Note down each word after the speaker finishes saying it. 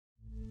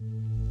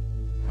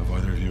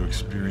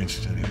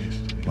experienced any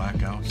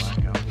blackouts,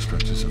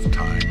 stretches of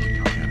time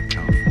you can't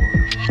account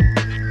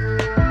for?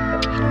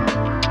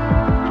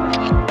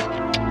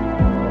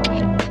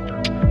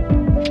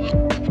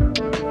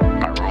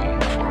 I roam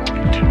for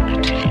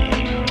eternity,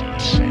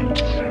 said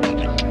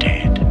the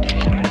dead.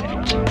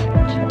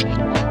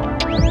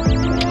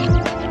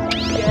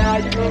 Yeah,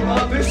 you're gonna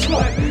love this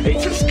one.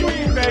 It's a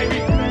scream, baby.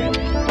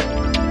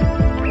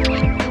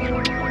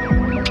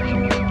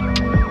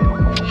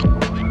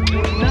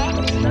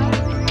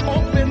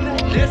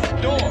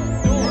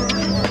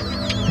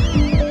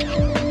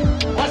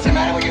 What's the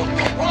matter with you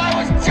people?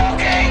 I was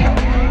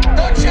joking!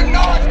 Don't you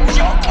know it's a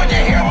joke when you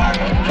hear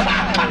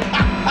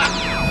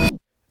one?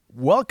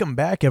 Welcome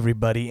back,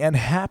 everybody, and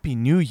Happy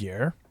New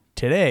Year.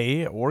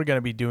 Today, we're going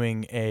to be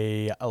doing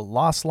a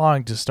Lost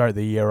Log to start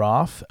the year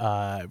off.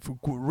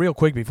 Real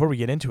quick, before we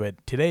get into it,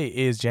 today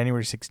is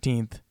January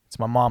 16th. It's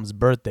my mom's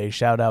birthday.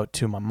 Shout out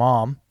to my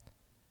mom.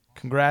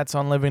 Congrats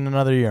on living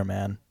another year,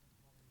 man.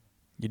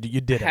 You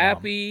did it, Mom.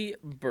 Happy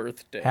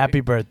birthday.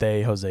 Happy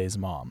birthday, Jose's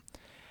mom.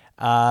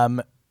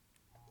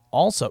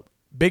 Also,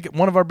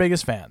 one of our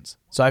biggest fans.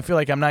 So I feel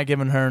like I'm not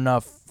giving her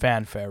enough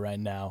fanfare right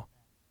now.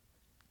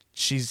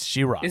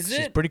 She rocks.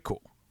 She's pretty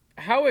cool.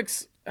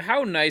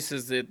 How nice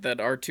is it that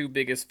our two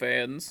biggest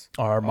fans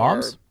Our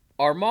moms?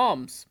 Are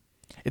moms.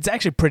 It's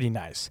actually pretty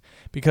nice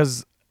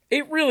because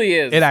It really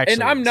is. It actually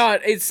and I'm is.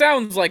 not. It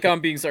sounds like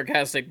I'm being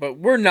sarcastic, but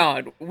we're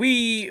not.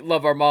 We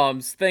love our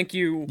moms. Thank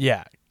you.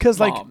 yeah, because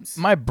like Moms.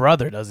 my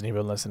brother doesn't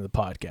even listen to the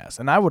podcast,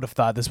 and I would have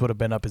thought this would have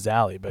been up his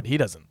alley, but he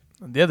doesn't.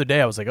 The other day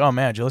I was like, "Oh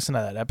man, did you listen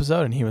to that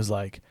episode?" And he was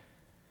like,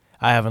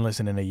 "I haven't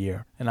listened in a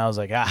year," and I was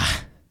like,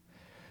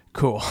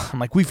 cool." I'm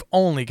like, "We've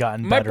only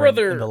gotten My better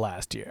brother- in the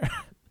last year."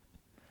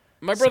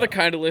 My brother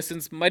kind of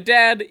listens. My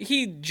dad,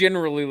 he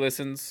generally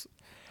listens.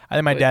 I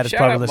think my But dad has shout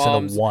probably out listened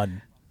moms. to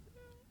one.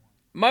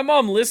 My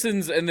mom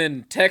listens and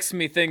then texts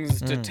me things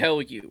to Mm.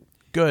 tell you.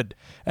 Good.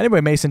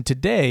 Anyway, Mason,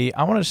 today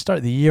I want to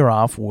start the year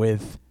off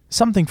with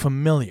something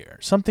familiar,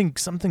 something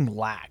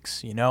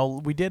lax. You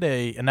know, we did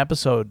an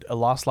episode, a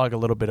Lost Log, a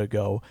little bit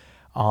ago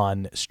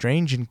on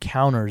strange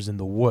encounters in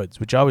the woods,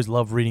 which I always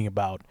love reading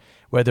about,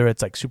 whether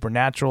it's like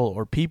supernatural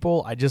or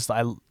people.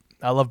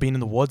 I love being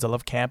in the woods. I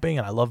love camping,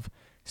 and I love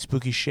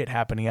spooky shit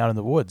happening out in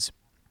the woods.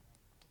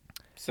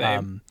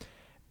 Same.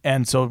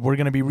 And so we're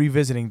going to be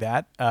revisiting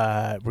that.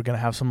 We're going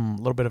to have some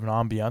little bit of an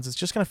ambiance. It's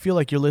just going to feel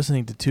like you're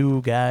listening to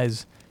two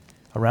guys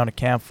around a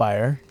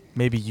campfire.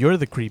 Maybe you're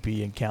the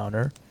creepy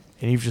encounter,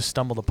 and you've just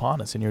stumbled upon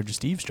us, and you're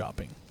just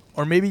eavesdropping.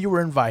 Or maybe you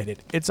were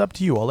invited. It's up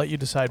to you. I'll let you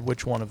decide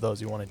which one of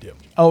those you want to do.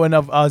 Oh, and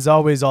as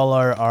always, all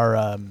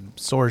our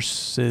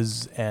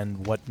sources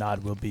and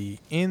whatnot will be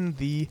in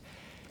the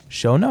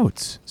show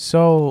notes.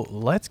 So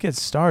let's get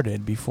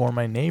started before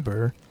my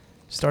neighbor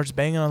starts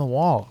banging on the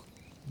wall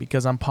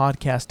because I'm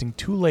podcasting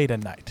too late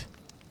at night.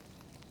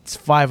 It's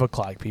 5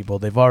 o'clock, people.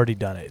 They've already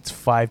done it. It's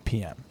 5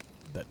 p.m.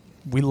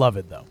 We love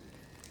it, though.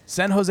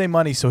 Send Jose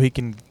money so he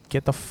can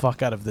get the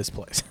fuck out of this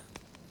place.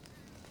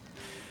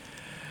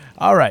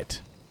 All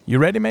right. You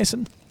ready,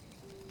 Mason?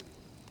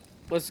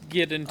 Let's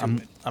get into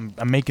it. I'm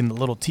making the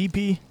little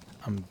teepee.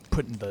 I'm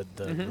putting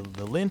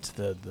the lint,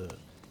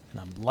 and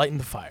I'm lighting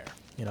the fire.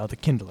 You know, the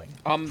kindling.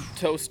 I'm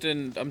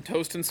toasting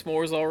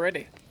s'mores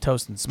already.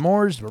 Toasting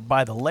s'mores. We're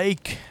by the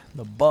lake.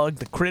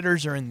 The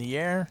critters are in the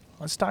air.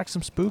 Let's talk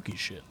some spooky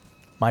shit.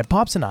 My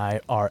pops and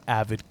I are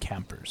avid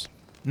campers.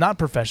 Not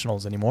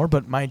professionals anymore,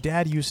 but my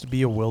dad used to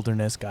be a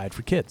wilderness guide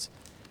for kids.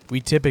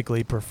 We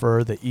typically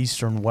prefer the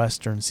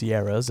eastern-western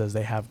Sierras as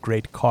they have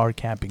great car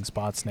camping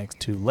spots next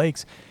to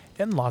lakes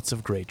and lots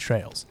of great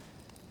trails.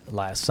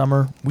 Last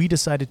summer, we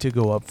decided to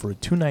go up for a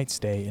 2-night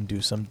stay and do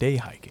some day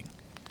hiking.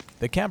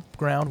 The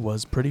campground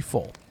was pretty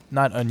full.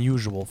 Not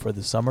unusual for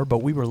the summer,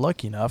 but we were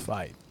lucky enough,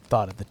 I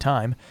thought at the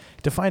time,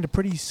 to find a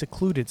pretty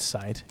secluded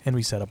site, and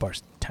we set up our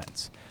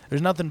tents.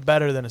 There's nothing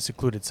better than a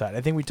secluded site.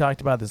 I think we talked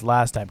about this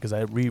last time because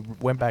I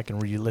went back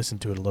and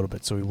re-listened to it a little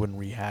bit so we wouldn't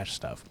rehash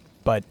stuff.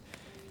 But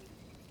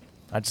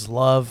I just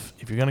love,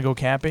 if you're going to go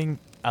camping,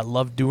 I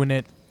love doing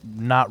it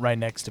not right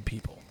next to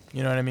people.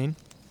 You know what I mean?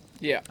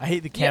 Yeah. I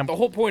hate the The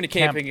whole point of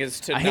camping is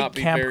to I not hate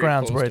be very campgrounds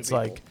close where to it's people.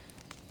 like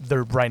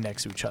they're right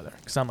next to each other.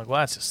 Because I'm like, well,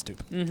 that's just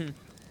stupid.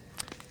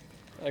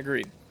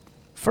 Agreed.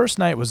 First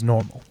night was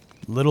normal.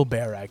 Little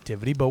bear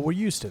activity, but we're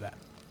used to that.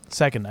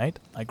 Second night,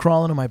 I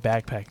crawl into my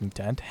backpacking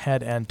tent,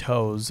 head and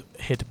toes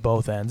hit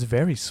both ends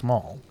very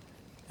small,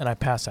 and I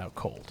pass out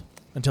cold.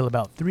 Until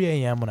about 3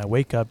 a.m. when I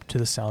wake up to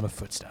the sound of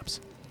footsteps.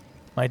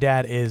 My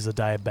dad is a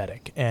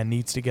diabetic and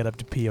needs to get up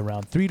to pee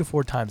around 3 to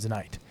 4 times a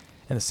night,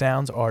 and the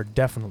sounds are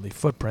definitely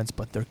footprints,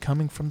 but they're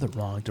coming from the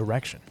wrong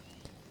direction.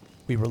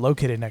 We were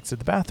located next to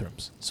the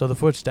bathrooms, so the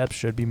footsteps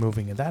should be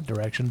moving in that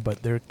direction,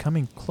 but they're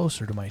coming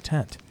closer to my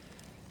tent.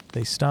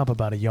 They stop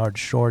about a yard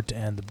short,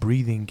 and the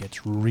breathing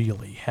gets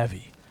really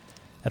heavy.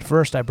 At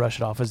first, I brush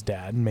it off as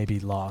dad and maybe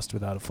lost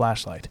without a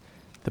flashlight.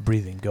 The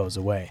breathing goes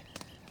away.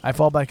 I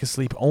fall back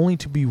asleep only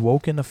to be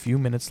woken a few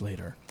minutes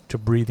later to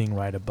breathing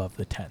right above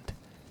the tent.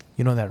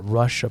 You know that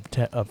rush of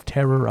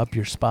terror up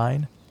your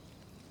spine?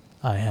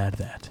 I had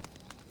that.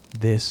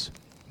 This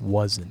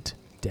wasn't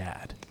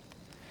Dad.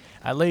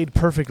 I laid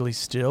perfectly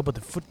still, but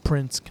the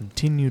footprints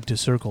continued to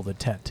circle the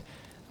tent.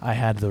 I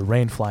had the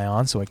rainfly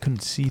on, so I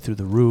couldn't see through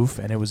the roof,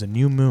 and it was a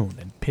new moon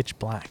and pitch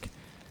black.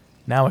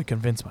 Now I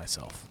convince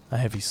myself, a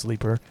heavy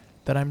sleeper,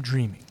 that I'm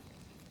dreaming.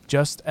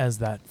 Just as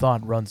that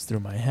thought runs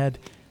through my head,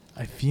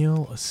 I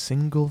feel a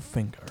single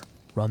finger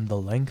run the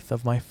length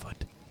of my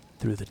foot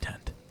through the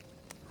tent.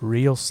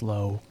 Real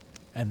slow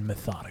and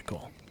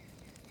methodical.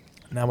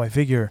 Now I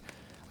figure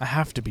I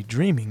have to be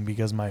dreaming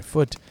because my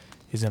foot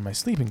is in my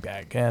sleeping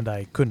bag, and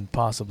I couldn't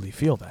possibly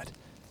feel that.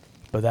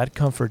 But that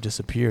comfort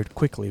disappeared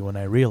quickly when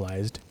I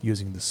realized,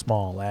 using the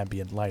small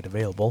ambient light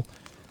available,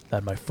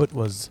 that my foot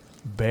was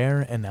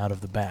bare and out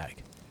of the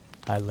bag.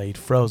 I laid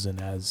frozen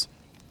as,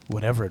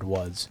 whatever it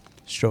was,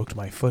 stroked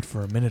my foot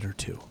for a minute or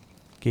two,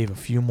 gave a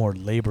few more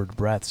labored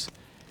breaths,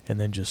 and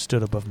then just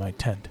stood above my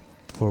tent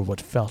for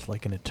what felt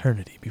like an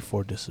eternity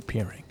before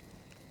disappearing.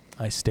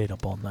 I stayed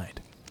up all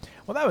night.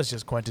 Well, that was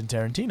just Quentin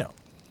Tarantino.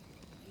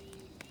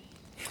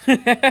 He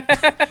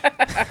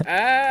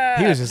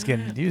was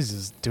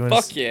just doing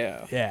Fuck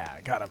yeah.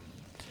 Yeah, got him.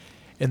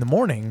 In the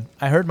morning,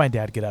 I heard my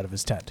dad get out of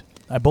his tent.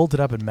 I bolted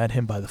up and met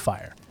him by the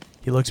fire.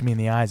 He looked me in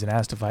the eyes and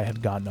asked if I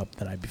had gotten up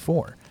the night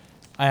before.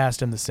 I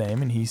asked him the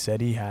same, and he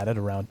said he had at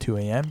around 2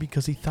 a.m.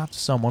 because he thought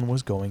someone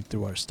was going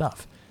through our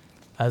stuff.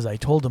 As I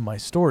told him my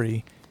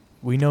story,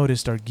 we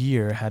noticed our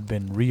gear had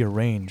been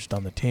rearranged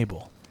on the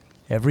table.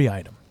 Every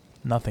item,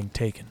 nothing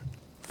taken.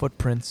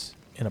 Footprints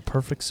in a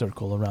perfect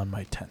circle around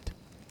my tent.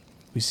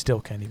 We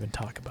still can't even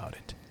talk about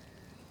it.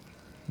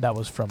 That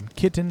was from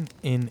Kitten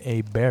in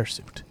a Bear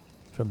Suit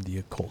from the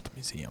Occult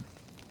Museum.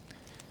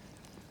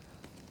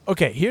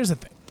 Okay, here's the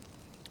thing.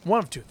 One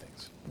of two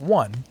things.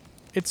 One,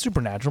 it's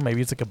supernatural. Maybe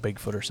it's like a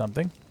Bigfoot or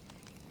something.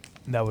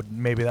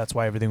 Maybe that's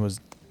why everything was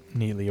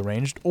neatly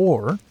arranged.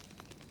 Or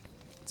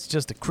it's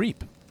just a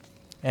creep.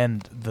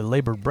 And the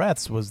labored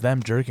breaths was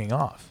them jerking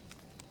off.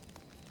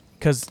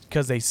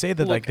 Because they say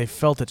that like they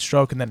felt it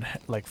stroke and then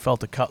like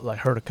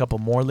heard a couple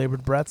more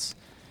labored breaths.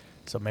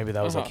 So maybe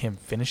that was like him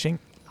finishing.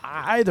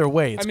 Either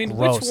way, it's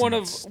gross. Which one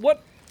of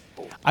what?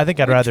 I think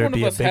I'd rather it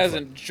be a Bigfoot. Which one of us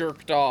hasn't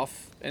jerked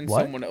off in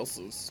someone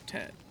else's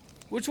tent?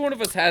 Which one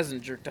of us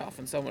hasn't jerked off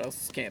in someone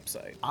else's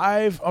campsite?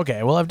 I've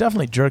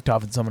definitely jerked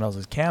off in someone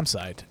else's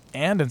campsite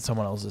and in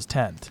someone else's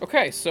tent.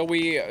 Okay, so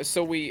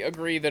we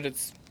agree that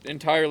it's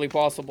entirely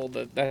possible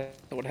that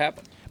would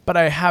happen. But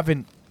I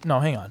haven't. No,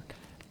 hang on.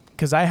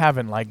 Because I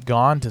haven't like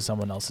gone to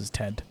someone else's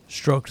tent,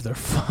 stroked their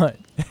foot,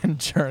 and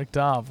jerked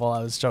off while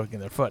I was stroking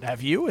their foot.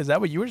 Have you? Is that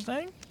what you were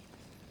saying?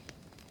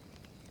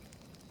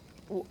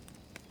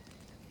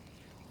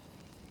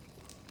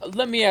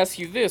 Let me ask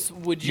you this: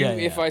 would you,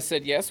 if I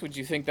said yes, would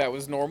you think that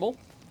was normal?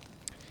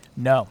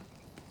 No.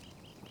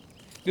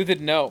 You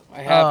did no.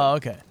 I haven't. Oh,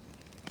 okay.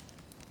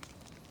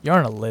 You're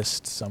on a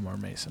list somewhere,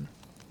 Mason.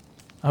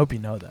 I hope you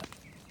know that.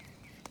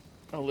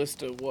 A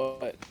list of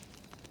what?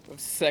 Of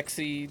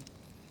sexy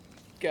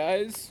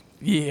guys?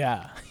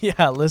 Yeah. Yeah,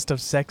 a list of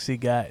sexy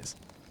guys.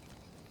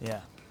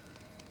 Yeah.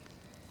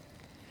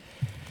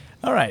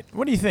 All right.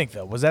 What do you think,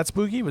 though? Was that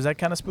spooky? Was that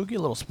kind of spooky? A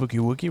little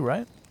spooky-wooky,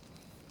 right?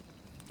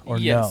 Or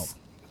yes.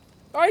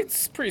 No?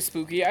 It's pretty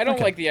spooky. I don't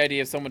like the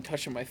idea of someone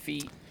touching my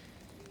feet.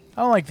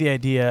 I don't like the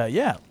idea.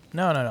 Yeah.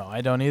 No.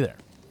 I don't either.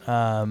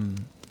 I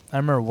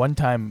remember one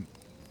time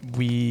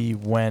we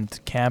went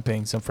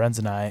camping, some friends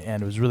and I,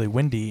 and it was really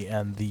windy,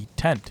 and the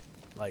tent,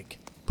 like,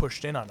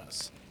 pushed in on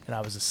us. And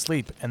I was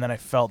asleep, and then I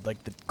felt,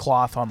 like, the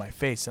cloth on my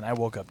face, and I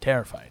woke up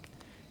terrified.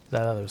 I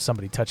thought there was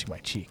somebody touching my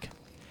cheek.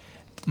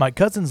 My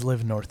cousins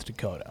live in North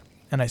Dakota,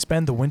 and I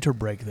spent the winter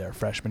break there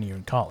freshman year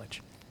in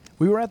college.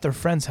 We were at their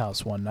friend's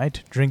house one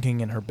night, drinking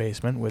in her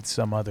basement with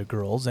some other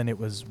girls, and it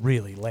was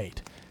really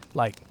late,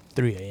 like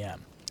 3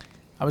 a.m.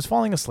 I was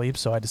falling asleep,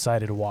 so I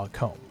decided to walk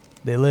home.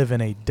 They live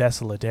in a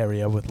desolate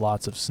area with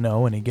lots of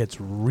snow, and it gets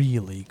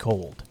really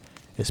cold,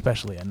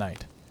 especially at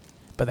night.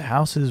 But the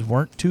houses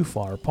weren't too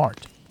far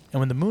apart, and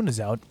when the moon is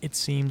out, it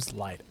seems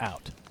light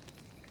out.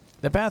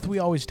 The path we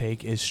always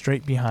take is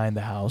straight behind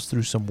the house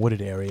through some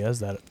wooded areas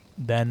that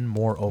then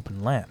more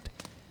open land.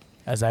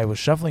 As I was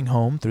shuffling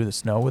home through the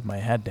snow with my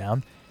head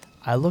down,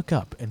 I look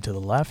up, and to the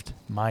left,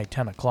 my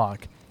 10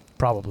 o'clock,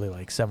 probably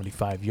like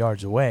 75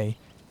 yards away,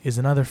 is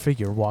another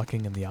figure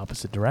walking in the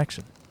opposite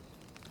direction.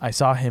 I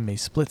saw him a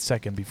split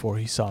second before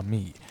he saw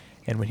me,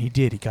 and when he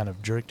did, he kind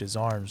of jerked his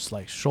arms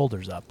like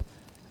shoulders up,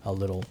 a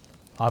little,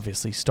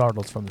 obviously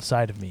startled from the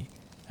sight of me,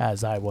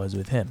 as I was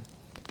with him.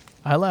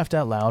 I laughed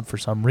out loud for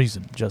some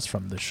reason, just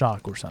from the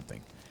shock or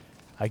something.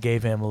 I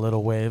gave him a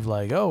little wave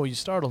like, "Oh, you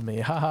startled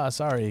me, haha,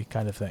 sorry,"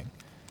 kind of thing.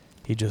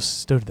 He just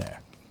stood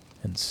there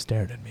and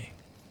stared at me.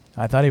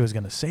 I thought he was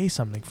going to say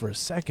something for a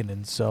second,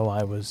 and so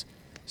I was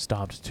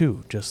stopped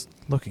too, just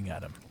looking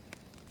at him.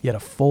 He had a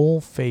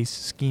full-face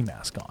ski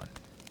mask on,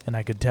 and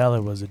I could tell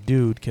it was a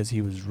dude because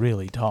he was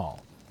really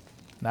tall.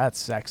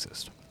 That's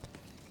sexist.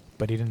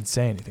 But he didn't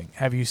say anything.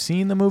 Have you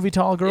seen the movie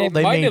Tall Girl?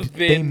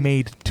 They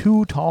made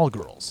two tall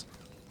girls.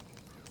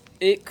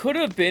 It could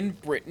have been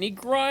Brittany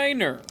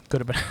Griner.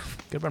 Could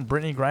have been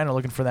Brittany Griner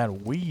looking for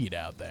that weed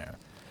out there.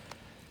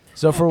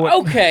 So for what?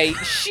 Okay,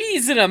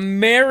 she's an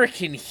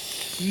American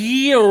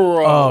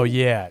hero. Oh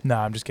yeah. No,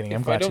 I'm just kidding.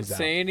 I'm If I glad don't she's out.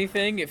 say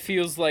anything, it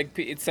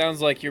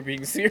sounds like you're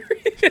being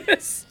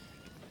serious.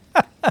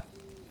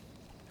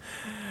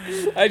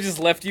 I just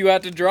left you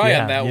out to dry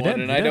Yeah, on that you one, did,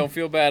 and you I did. don't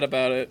feel bad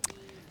about it.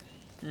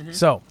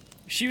 So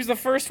She was the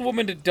first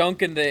woman to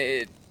dunk in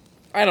the.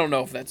 I don't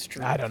know if that's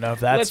true. I don't know if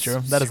that's Let's true.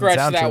 That doesn't scratch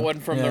sound that true. one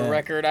from Yeah. the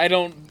record. I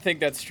don't think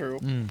that's true.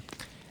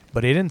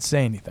 But he didn't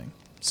say anything.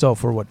 So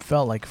for what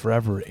felt like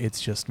forever, it's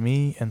just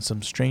me and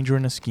some stranger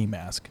in a ski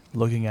mask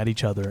looking at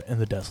each other in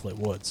the desolate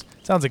woods.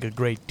 Sounds like a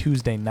great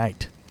Tuesday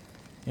night.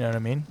 You know what I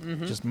mean?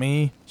 Mm-hmm. Just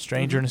me,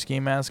 stranger in a ski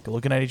mask,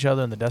 looking at each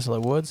other in the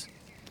desolate woods.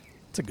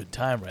 It's a good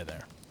time right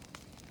there.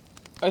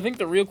 I think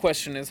the real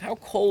question is, how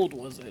cold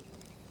was it?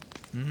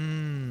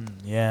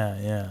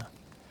 Yeah.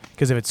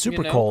 Because if it's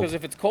super cold, Because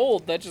if it's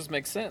cold, that just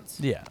makes sense.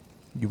 yeah,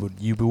 you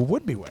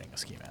would be wearing a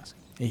ski mask.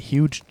 A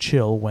huge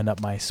chill went up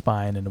my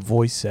spine, and a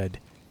voice said,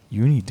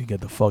 "You need to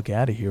get the fuck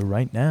out of here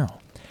right now."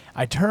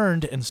 I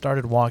turned and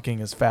started walking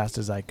as fast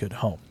as I could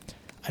home.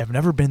 I have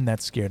never been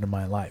that scared in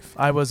my life.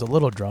 I was a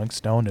little drunk,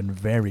 stoned, and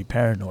very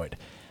paranoid.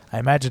 I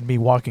imagined me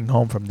walking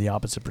home from the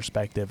opposite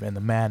perspective, and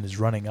the man is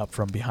running up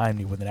from behind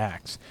me with an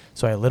axe.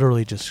 So I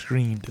literally just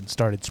screamed and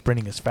started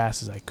sprinting as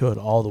fast as I could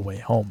all the way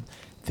home,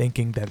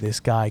 thinking that this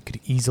guy could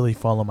easily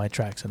follow my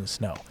tracks in the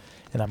snow,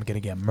 and I'm gonna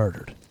get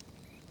murdered.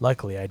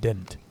 Luckily, I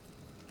didn't.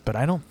 But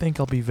I don't think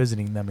I'll be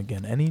visiting them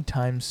again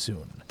anytime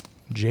soon.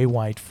 J.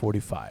 White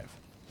 45,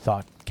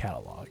 Thought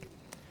Catalog.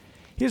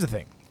 Here's the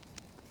thing.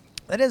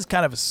 That is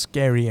kind of a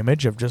scary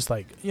image of just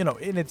like,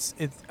 and it's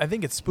I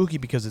think it's spooky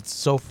because it's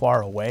so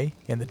far away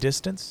in the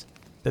distance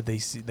that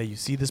you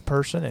see this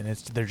person and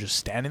they're just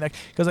standing there.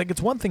 Because like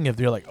it's one thing if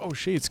they're like, oh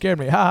shit, it scared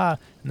me, ha,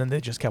 and then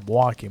they just kept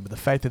walking. But the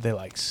fact that they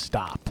like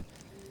stop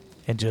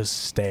and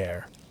just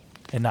stare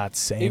and not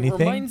say anything. It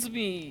reminds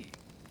me.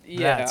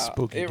 Yeah, That's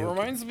spooky it dooky.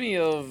 reminds me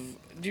of.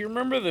 Do you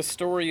remember the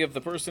story of the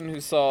person who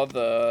saw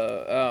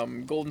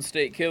the Golden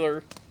State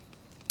Killer?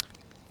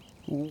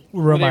 When they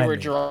Remind were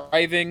me.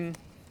 driving,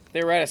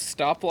 they were at a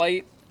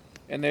stoplight,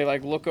 and they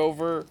like look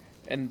over,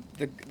 and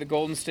the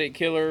Golden State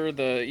Killer,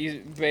 the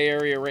East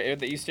Area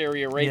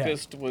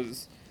rapist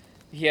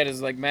he had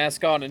his like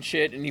mask on and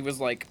shit, and he was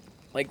like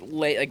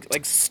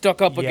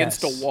stuck up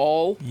against Yes. a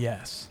wall,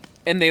 Yes.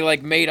 and they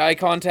like made eye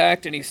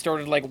contact, and he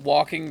started like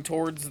walking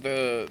towards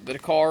the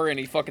car, and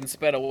he fucking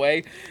sped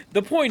away.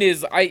 The point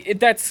is,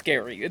 that's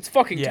scary. It's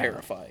fucking Yeah.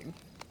 terrifying.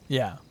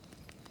 Yeah.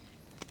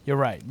 You're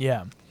right.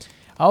 Yeah.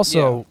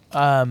 Also,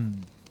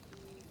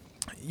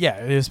 yeah,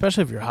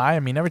 especially if you're high. I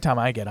mean, every time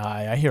I get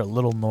high, I hear a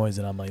little noise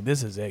and I'm like,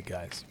 this is it,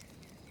 guys.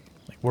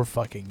 Like, we're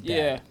fucking Yeah.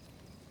 dead.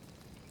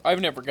 I've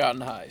never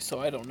gotten high, so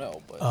I don't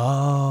know. But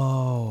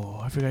Oh,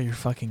 I forgot you're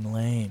fucking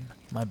lame.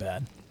 My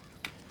bad.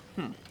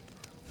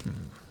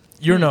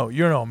 You're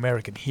no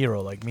American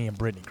hero like me and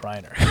Brittany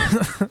Griner.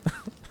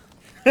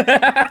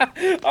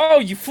 oh,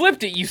 you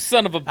flipped it, you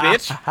son of a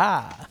bitch!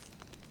 Ha!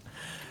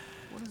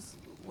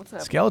 What's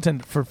happening? Skeleton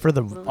for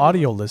the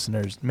audio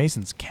listeners,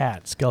 Mason's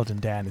cat, Skeleton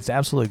Dan, is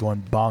absolutely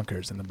going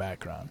bonkers in the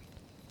background.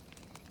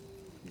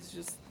 He's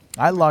just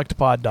I locked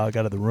Pod Dog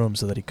out of the room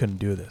so that he couldn't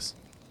do this.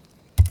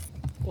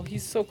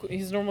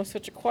 he's normally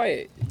such a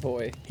quiet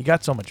boy. He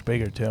got so much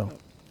bigger too.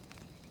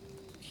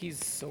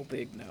 He's so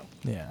big now.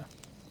 Yeah.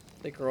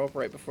 They grow up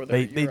right before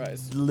their They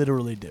eyes.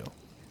 literally do.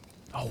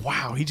 Oh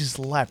wow, he just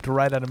leapt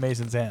right out of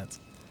Mason's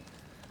hands.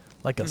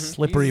 Like a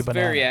slippery He's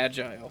banana. very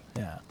agile.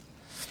 Yeah.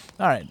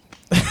 All right.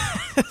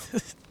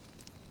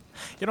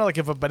 Like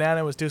if a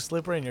banana was too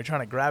slippery and you're trying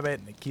to grab it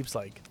and it keeps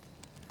like.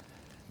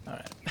 All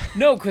right.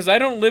 No, because I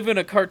don't live in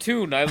a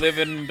cartoon. I live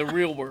in the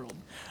real world.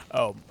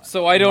 Oh.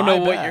 So I don't My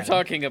know what bad. you're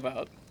talking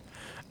about.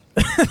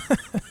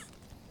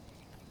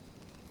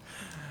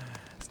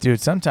 Dude,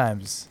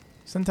 sometimes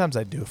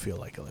I do feel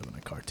like I live in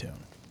a cartoon.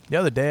 The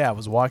other day I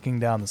was walking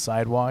down the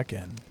sidewalk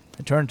and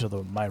I turned to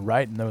my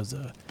right and there was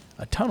a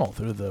tunnel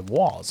through the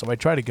wall. So I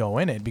tried to go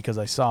in it because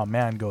I saw a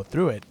man go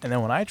through it. And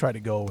then when I tried to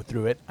go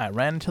through it, I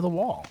ran into the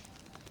wall.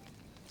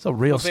 It's a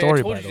real Jose, story,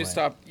 I told by you the to way.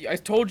 stop. I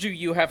told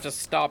you have to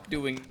stop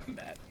doing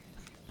that.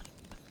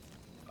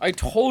 I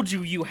told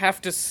you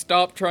have to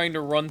stop trying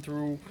to run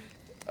through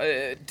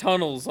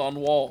tunnels on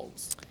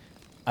walls.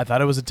 I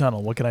thought it was a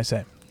tunnel. What can I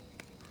say?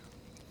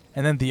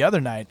 And then the other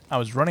night, I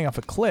was running off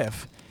a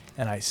cliff,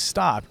 and I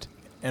stopped.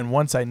 And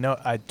once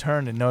I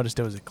turned and noticed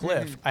it was a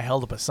cliff, I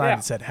held up a sign Yeah.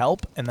 that said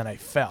 "help," and then I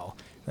fell.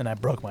 Then I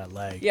broke my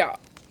leg. Yeah,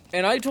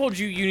 and I told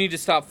you need to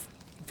stop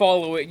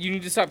following. You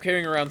need to stop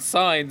carrying around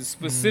signs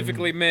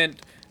specifically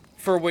meant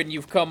for when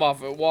you've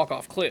walk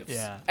off cliffs.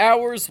 Yeah.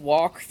 Hours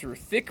walk through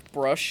thick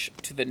brush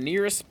to the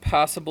nearest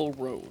possible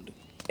road.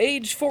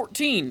 Age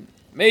 14,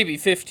 maybe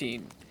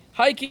 15.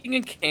 Hiking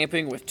and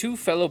camping with 2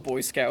 fellow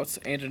Boy Scouts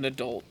and an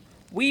adult.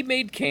 We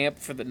made camp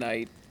for the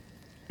night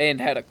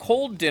and had a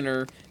cold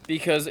dinner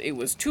because it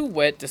was too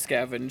wet to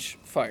scavenge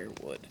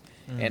firewood.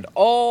 And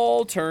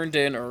all turned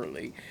in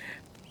early.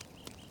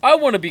 I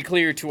want to be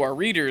clear to our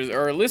readers,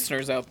 or our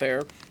listeners out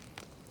there.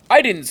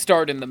 I didn't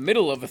start in the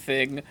middle of a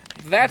thing.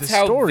 That's The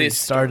how story this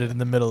started in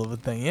the middle of a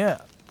thing.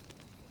 Yeah.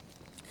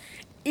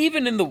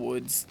 Even in the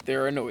woods,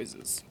 there are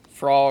noises.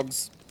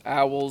 Frogs,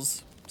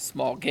 owls,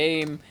 small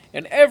game,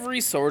 and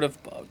every sort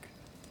of bug.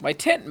 My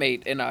tent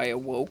mate and I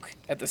awoke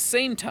at the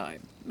same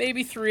time,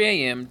 maybe 3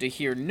 a.m., to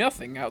hear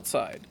nothing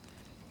outside.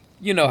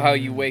 You know how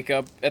you wake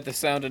up at the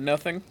sound of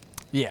nothing?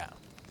 Yeah.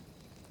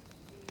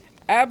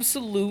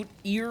 Absolute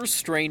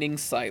ear-straining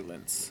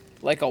silence,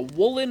 like a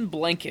woolen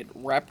blanket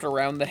wrapped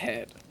around the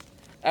head.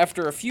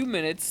 After a few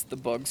minutes, the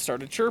bugs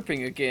started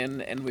chirping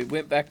again, and we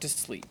went back to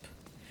sleep.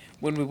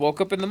 When we woke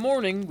up in the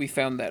morning, we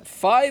found that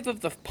 5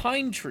 of the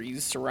pine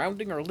trees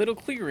surrounding our little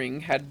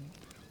clearing had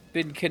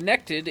been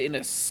connected in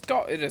a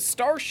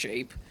star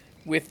shape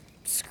with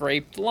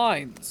scraped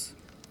lines,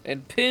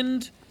 and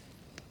pinned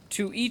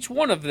to each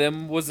one of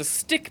them was a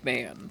stick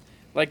man,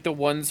 like the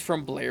ones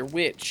from Blair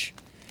Witch.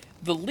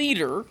 The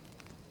leader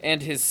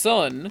and his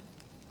son,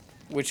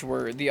 which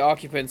were the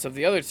occupants of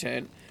the other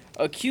tent,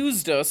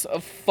 accused us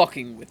of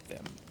fucking with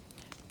them.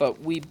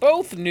 But we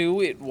both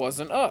knew it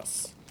wasn't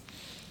us.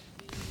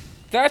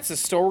 That's a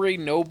story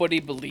nobody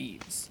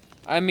believes.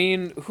 I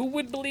mean, who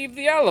would believe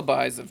the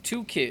alibis of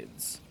 2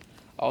 kids?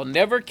 I'll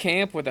never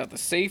camp without the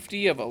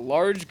safety of a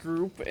large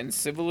group and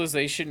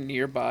civilization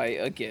nearby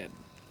again.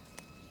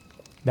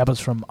 That was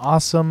from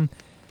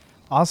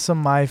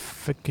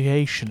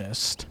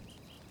Awesomificationist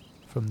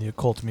from the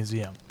Occult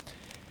Museum.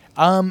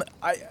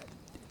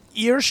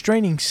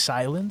 Ear-straining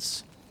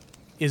silence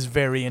is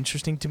very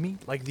interesting to me.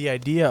 Like the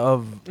idea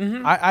of,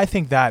 I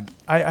think that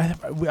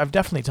I've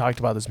definitely talked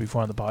about this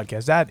before on the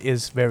podcast. That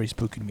is very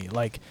spooky to me.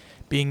 Like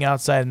being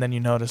outside and then you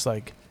notice,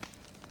 like,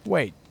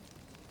 wait,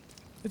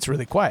 it's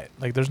really quiet.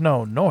 Like there's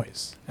no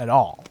noise at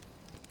all.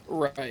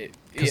 Right.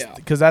 Cause, Yeah.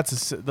 Because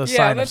that's the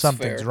sign of that's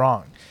something's fair.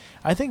 wrong.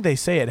 I think they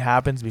say it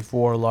happens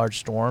before large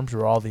storms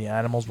where all the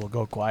animals will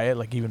go quiet,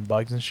 like even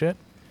bugs and shit.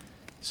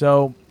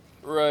 So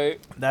Right.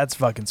 that's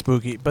fucking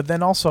spooky. But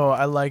then also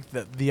I like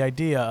the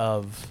idea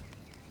of,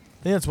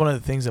 I think that's one of the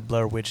things that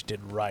Blair Witch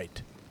did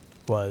right,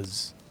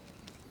 was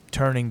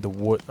turning the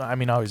wood. I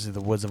mean, obviously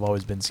the woods have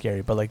always been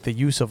scary, but like the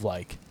use of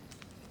like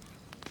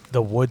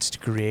the woods to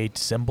create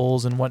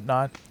symbols and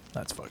whatnot.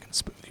 That's fucking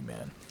spooky,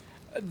 man.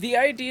 The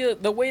idea,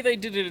 the way they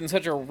did it in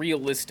such a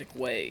realistic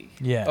way.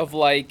 Yeah. Of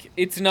like,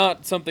 it's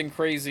not something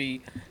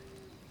crazy.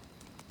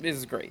 This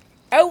is great.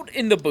 Out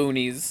in the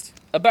boonies,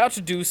 about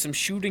to do some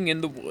shooting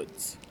in the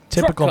woods.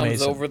 Typical Truck comes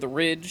Mason. over the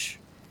ridge.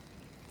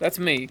 That's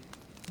me.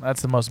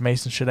 That's the most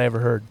Mason shit I ever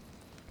heard.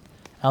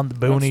 Out in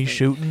the Most boonies things.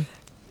 shooting.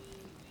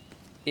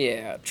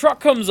 Yeah, truck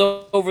comes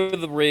over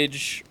the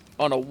ridge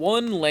on a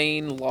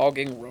 1-lane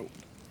logging road.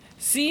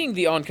 Seeing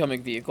the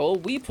oncoming vehicle,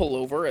 we pull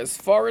over as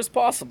far as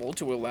possible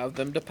to allow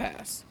them to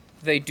pass.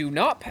 They do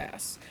not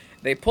pass.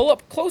 They pull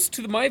up close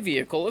to my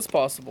vehicle as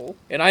possible,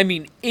 and I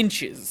mean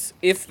inches,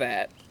 if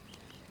that.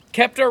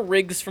 Kept our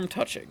rigs from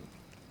touching.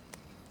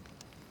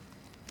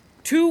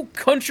 2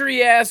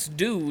 country-ass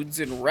dudes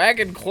in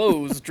ragged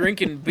clothes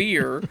drinking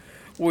beer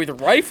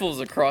with rifles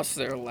across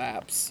their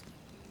laps.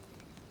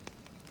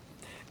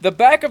 The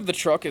back of the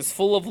truck is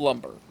full of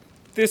lumber.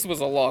 This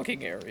was a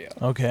logging area.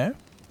 Okay.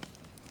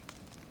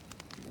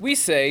 We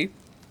say,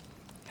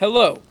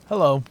 hello,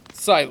 Hello.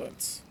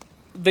 silence.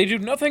 They do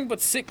nothing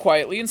but sit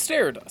quietly and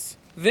stare at us.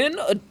 Then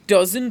a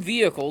dozen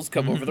vehicles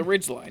come over the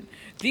ridgeline.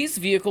 These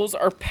vehicles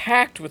are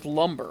packed with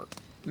lumber.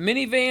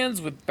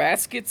 Minivans with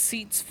basket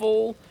seats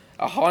full,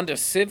 a Honda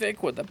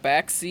Civic with a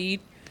back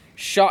seat,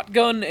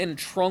 shotgun and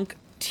trunk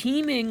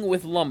teeming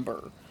with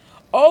lumber,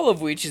 all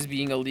of which is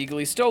being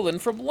illegally stolen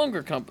from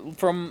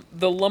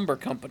the lumber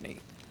company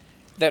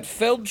that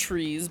felled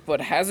trees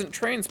but hasn't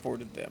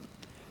transported them.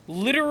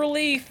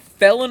 Literally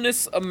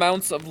felonious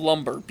amounts of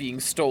lumber being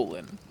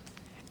stolen.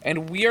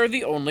 And we are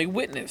the only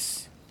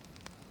witness.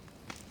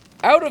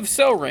 Out of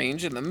cell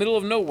range, in the middle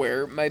of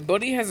nowhere, my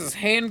buddy has his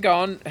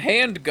handgun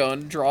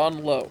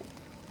drawn low.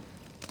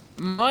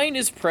 Mine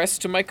is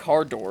pressed to my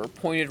car door,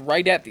 pointed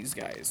right at these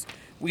guys.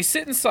 We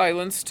sit in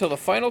silence till the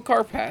final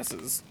car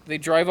passes. They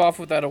drive off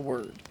without a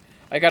word.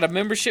 I got a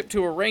membership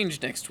to a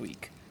range next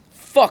week.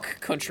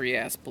 Fuck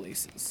country-ass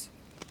places.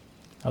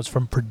 That was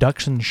from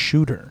Production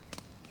Shooter,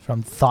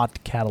 from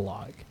Thought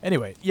Catalog.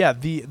 Anyway, yeah,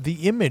 the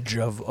image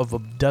of a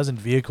dozen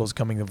vehicles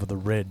coming over the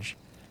ridge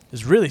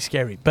is really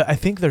scary. But I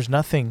think there's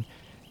nothing.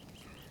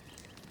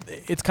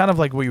 It's kind of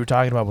like what you were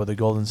talking about with the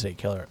Golden State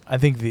Killer. I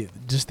think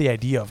just the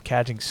idea of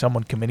catching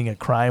someone committing a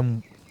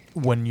crime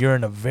when you're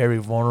in a very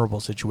vulnerable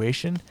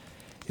situation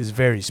is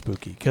very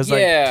spooky. Because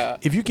Yeah,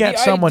 if you catch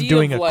the someone idea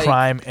doing of, a like-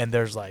 crime and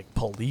there's like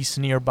police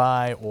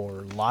nearby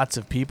or lots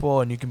of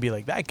people, and you can be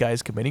like, that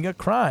guy's committing a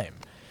crime.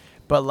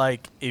 But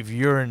like if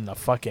you're in a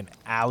fucking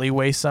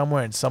alleyway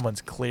somewhere and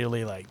someone's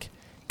clearly like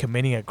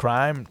committing a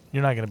crime,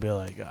 you're not gonna be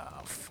like,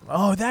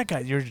 oh, that guy.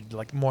 You're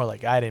like more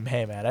like,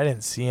 hey man, I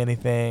didn't see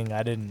anything.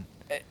 I didn't.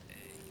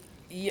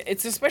 Yeah,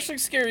 it's especially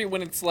scary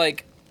when it's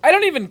like, I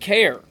don't even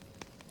care.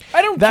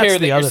 I don't That's care that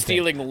the you're other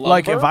stealing thing. lumber.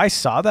 Like if I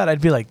saw that,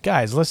 I'd be like,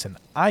 guys, listen,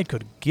 I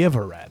could give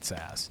a rat's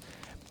ass,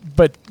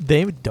 but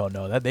they don't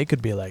know that. They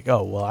could be like,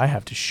 oh, well, I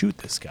have to shoot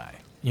this guy.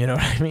 You know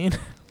what I mean?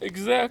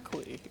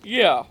 Exactly.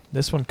 Yeah.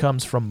 This one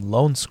comes from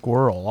Lone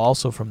Squirrel,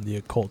 also from the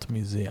Occult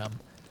Museum.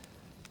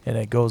 And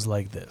it goes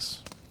like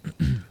this.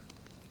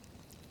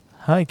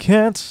 I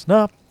can't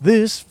stop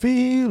this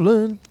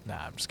feeling.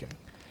 Nah, I'm just kidding.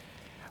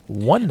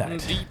 One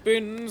night, Deep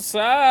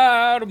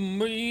inside of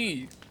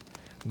me.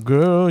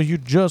 girl, you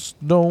just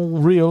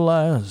don't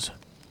realize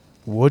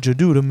what you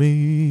do to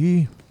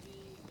me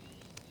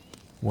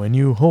when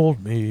you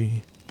hold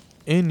me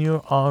in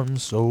your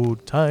arms so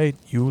tight.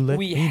 You let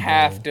We me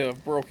have know. to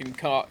have broken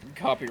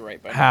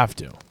copyright by now.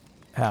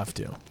 Have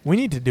to. We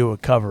need to do a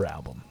cover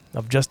album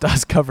of just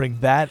us covering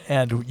that,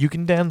 and you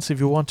can dance if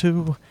you want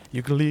to.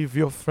 You can leave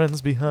your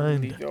friends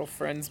behind. Leave your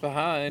friends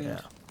behind.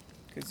 Yeah.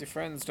 Because your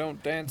friends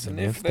don't dance, and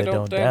And if they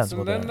don't dance,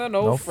 well, then they're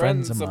they're no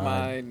friends of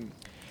mine.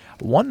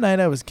 One night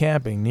I was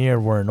camping near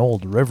where an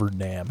old river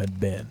dam had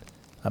been.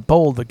 I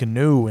pulled the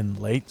canoe in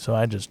late, so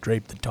I just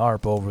draped the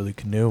tarp over the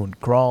canoe and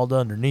crawled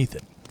underneath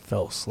it.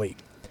 Fell asleep.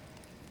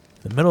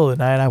 In the middle of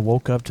the night, I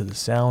woke up to the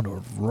sound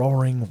of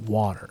roaring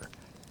water.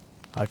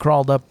 I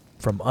crawled up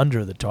from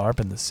under the tarp,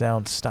 and the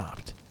sound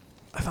stopped.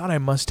 I thought I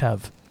must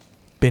have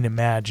been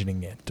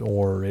imagining it,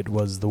 or it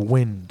was the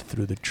wind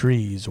through the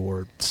trees,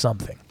 or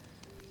something.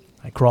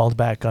 I crawled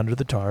back under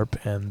the tarp,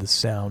 and the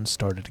sound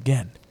started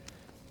again.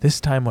 This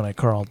time when I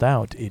crawled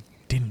out, it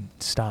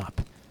didn't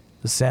stop.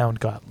 The sound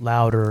got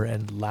louder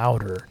and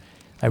louder.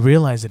 I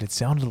realized that it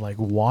sounded like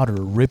water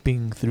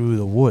ripping through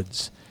the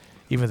woods.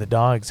 Even the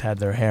dogs had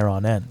their hair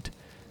on end.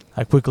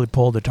 I quickly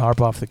pulled the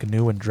tarp off the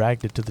canoe and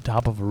dragged it to the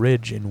top of a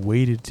ridge and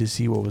waited to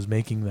see what was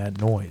making that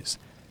noise.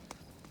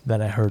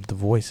 Then I heard the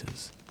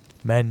voices.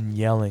 Men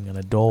yelling and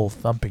a dull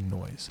thumping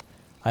noise.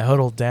 I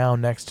huddled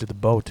down next to the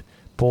boat,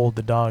 pulled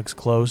the dogs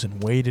close,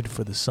 and waited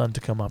for the sun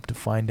to come up to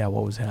find out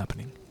what was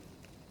happening.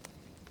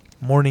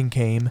 Morning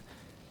came,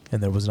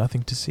 and there was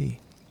nothing to see.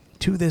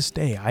 To this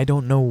day, I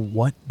don't know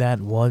what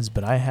that was,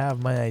 but I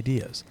have my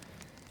ideas.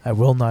 I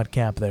will not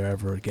camp there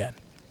ever again.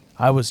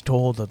 I was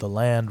told that the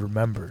land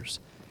remembers,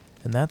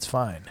 and that's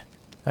fine.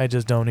 I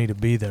just don't need to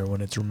be there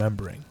when it's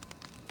remembering.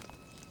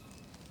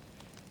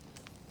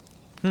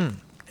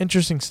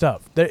 Interesting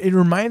stuff. It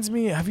reminds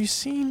me, have you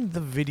seen the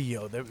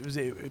video?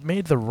 It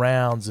made the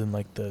rounds in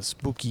like the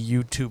spooky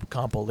YouTube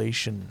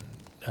compilation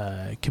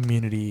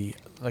community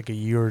like a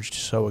year or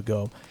so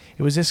ago.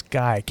 It was this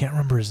guy, I can't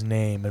remember his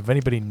name. If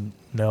anybody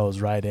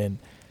knows, write in.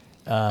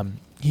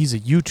 He's a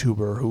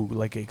YouTuber who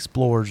like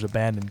explores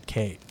abandoned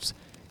caves.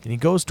 And he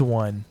goes to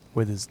one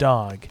with his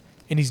dog,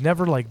 and he's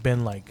never like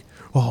been like,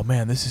 oh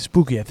man, this is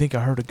spooky, I think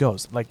I heard a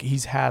ghost. Like,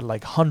 he's had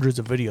like hundreds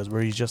of videos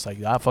where he's just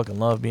like, I fucking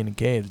love being in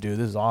caves, dude,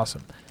 this is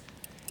awesome.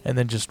 And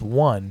then just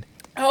one.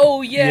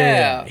 Oh,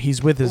 yeah.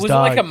 He's with his was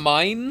dog. Was it like a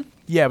mine?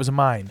 Yeah, it was a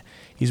mine.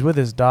 He's with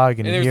his dog,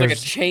 and And he there's hears... like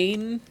a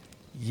chain?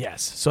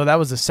 Yes. So that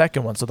was the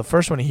second one. So the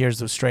first one, he hears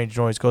the strange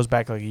noise, goes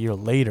back like a year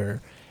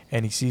later,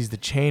 and he sees the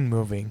chain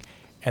moving.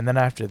 And then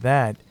after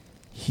that,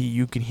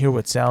 you can hear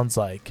what sounds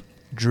like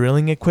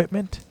drilling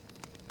equipment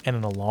and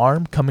an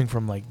alarm coming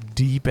from like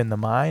deep in the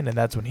mine. And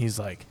that's when he's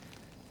like,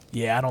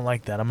 yeah, I don't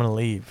like that, I'm going to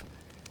leave.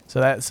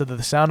 So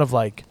the sound of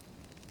like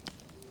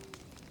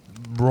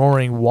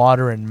roaring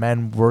water and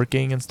men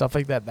working and stuff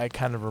like that, that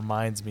kind of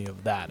reminds me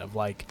of that, of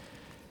like,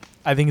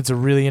 I think it's a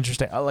really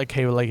interesting, like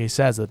he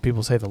says, that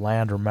people say the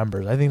land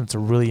remembers. I think it's a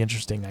really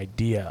interesting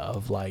idea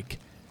of like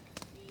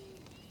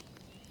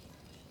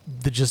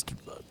the just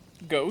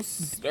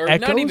Ghosts? Or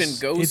echoes. not even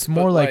ghosts. It's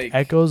more but like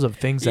echoes of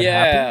things that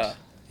happened.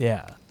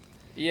 Yeah.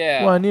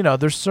 Yeah. Well, and you know,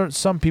 there's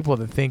some people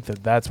that think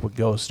that that's what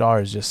ghosts are,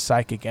 is just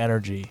psychic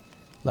energy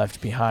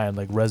left behind,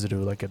 like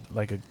residue, like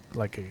a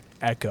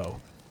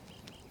echo.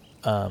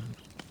 I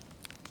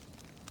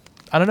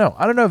don't know.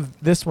 I don't know if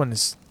this one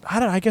is.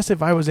 I guess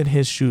if I was in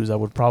his shoes, I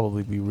would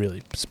probably be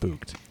really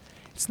spooked.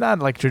 It's not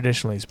like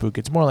traditionally spooky.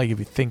 It's more like if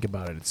you think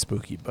about it, it's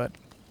spooky. But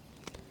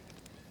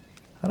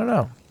I don't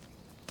know.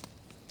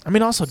 I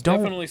mean, also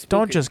definitely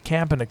don't spooky. just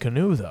camp in a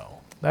canoe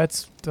though.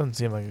 That doesn't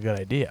seem like a good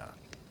idea.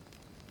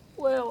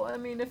 Well, I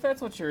mean, if that's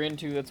what you're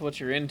into, that's what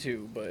you're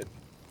into. But,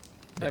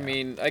 I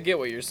mean, I get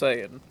what you're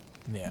saying.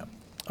 Yeah.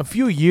 A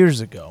few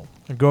years ago,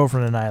 a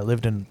girlfriend and I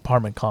lived in an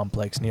apartment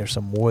complex near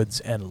some woods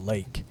and a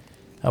lake.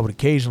 I would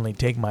occasionally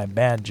take my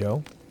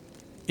banjo,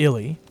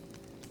 Illy,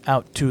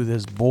 out to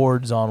this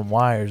boards on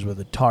wires with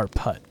a tarp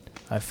hut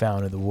I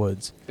found in the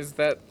woods. Is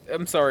that...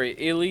 I'm sorry,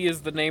 Illy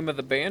is the name of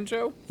the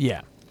banjo?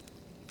 Yeah.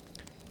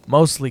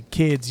 Mostly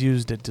kids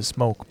used it to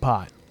smoke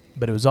pot,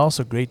 but it was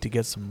also great to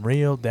get some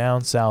real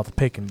down south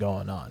picking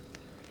going on.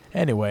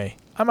 Anyway,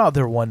 I'm out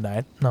there one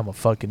night, and I'm a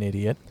fucking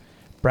idiot,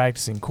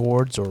 practicing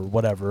chords or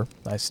whatever.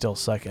 I still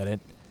suck at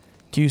it.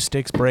 Cue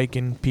sticks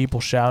breaking,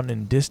 people shouting,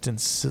 and distant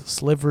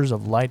slivers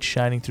of light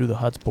shining through the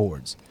hut's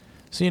boards.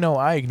 So,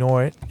 I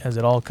ignore it as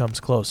it all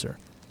comes closer.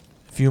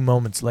 A few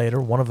moments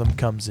later, one of them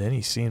comes in.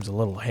 He seems a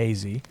little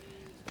hazy.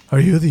 Are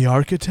you the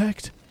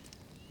architect?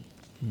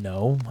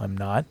 No, I'm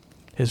not.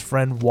 His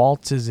friend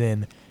waltzes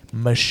in,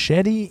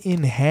 machete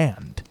in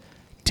hand,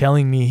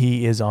 telling me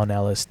he is on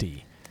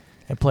LSD,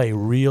 and play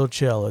real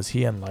chill as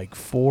he and like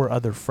 4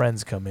 other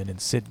friends come in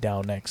and sit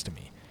down next to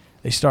me.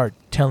 They start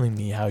telling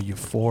me how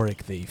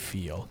euphoric they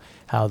feel,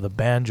 how the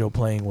banjo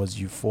playing was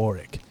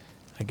euphoric.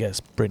 I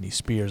guess Britney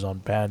Spears on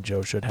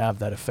banjo should have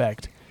that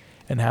effect,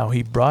 and how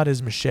he brought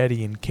his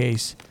machete in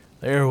case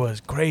there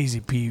was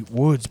crazy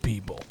woods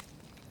people.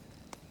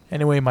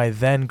 Anyway, my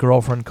then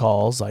girlfriend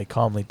calls. I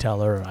calmly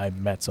tell her I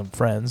met some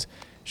friends.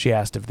 She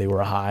asked if they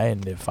were high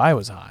and if I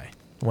was high.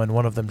 When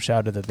one of them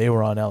shouted that they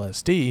were on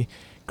LSD,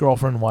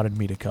 girlfriend wanted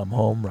me to come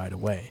home right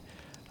away.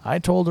 I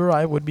told her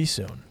I would be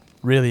soon.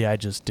 Really, I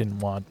just didn't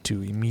want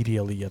to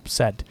immediately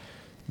upset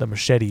the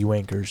machete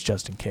wankers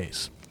just in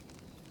case.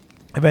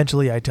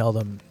 Eventually, I tell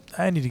them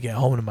I need to get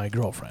home to my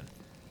girlfriend.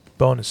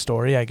 Bonus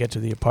story, I get to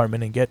the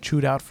apartment and get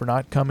chewed out for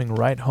not coming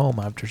right home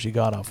after she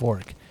got off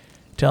work.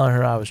 Telling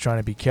her I was trying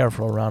to be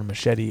careful around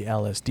machete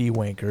LSD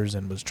wankers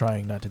and was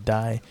trying not to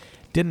die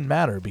didn't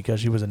matter because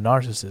she was a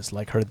narcissist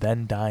like her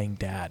then dying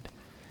dad.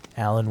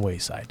 Alan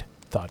Wayside,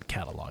 thought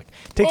catalog.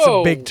 Takes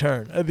a big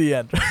turn at the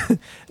end.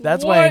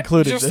 That's why I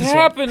included this. What just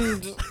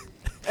happened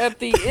at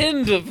the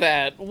end of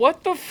that?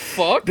 What the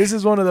fuck? This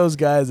is one of those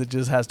guys that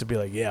just has to be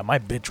like, yeah, my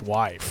bitch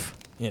wife,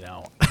 you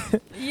know.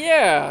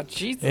 Yeah,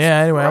 Jesus Yeah,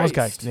 anyway,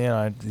 Christ. I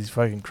almost got, these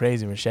fucking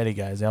crazy machete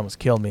guys, they almost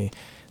killed me.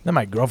 Then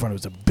my girlfriend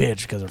was a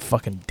bitch because her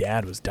fucking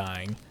dad was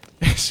dying.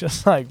 It's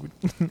just like,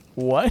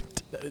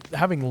 what?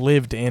 Having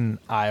lived in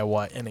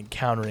Iowa and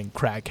encountering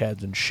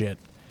crackheads and shit,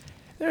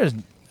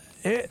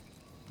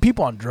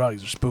 people on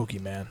drugs are spooky,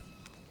 man.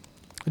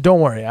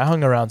 Don't worry, I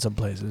hung around some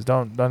places.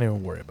 Don't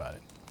even worry about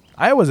it.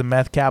 Iowa's a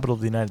meth capital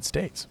of the United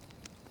States.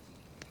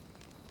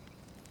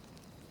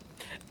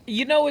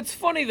 You know, it's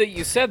funny that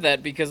you said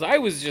that because I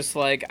was just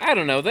like, I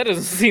don't know, that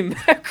doesn't seem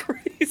that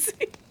crazy.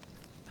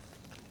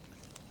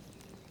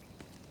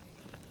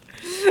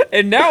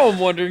 And now I'm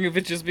wondering if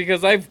it's just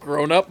because I've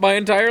grown up my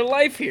entire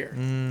life here.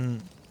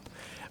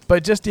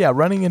 But just,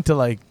 running into,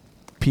 like,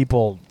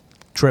 people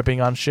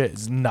tripping on shit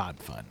is not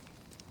fun.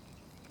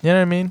 You know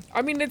what I mean?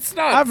 I mean, it's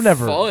not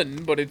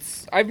fun, but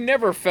I've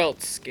never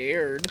felt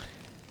scared.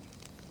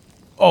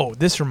 Oh,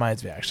 this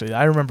reminds me, actually.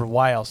 I remember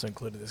why I also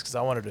included this, because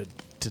I wanted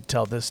to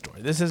tell this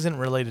story. This isn't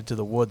related to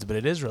the woods, but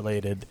it is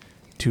related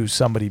to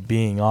somebody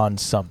being on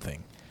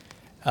something.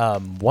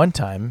 One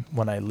time,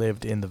 when I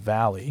lived in the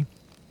valley,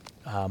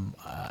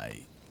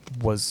 I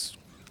was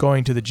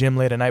going to the gym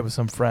late at night with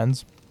some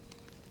friends,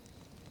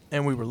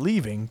 and we were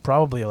leaving,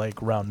 probably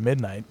like around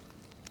midnight,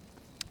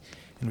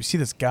 and we see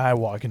this guy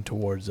walking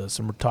towards us,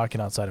 and we're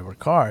talking outside of our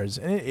cars,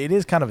 and it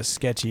is kind of a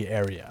sketchy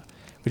area,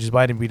 which is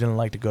why we didn't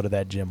like to go to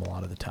that gym a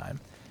lot of the time.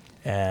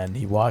 And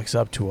he walks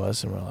up to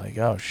us, and we're like,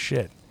 oh,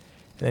 shit.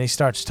 And then he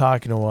starts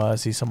talking to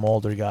us. He's some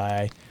older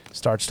guy,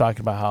 starts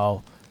talking about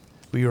how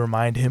we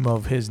remind him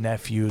of his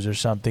nephews or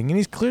something, and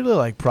he's clearly,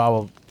 like,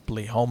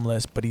 probably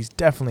homeless, but he's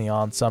definitely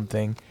on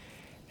something.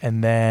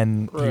 And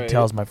then he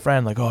tells my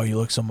friend, like, oh, you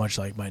look so much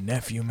like my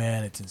nephew,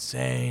 man. It's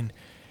insane.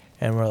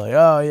 And we're like,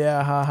 oh,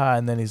 yeah, haha.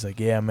 And then he's like,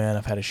 yeah, man,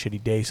 I've had a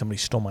shitty day. Somebody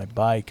stole my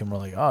bike. And we're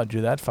like, oh,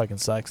 dude, that fucking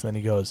sucks. And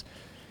then he goes,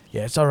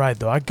 yeah, it's all right,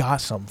 though. I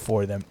got something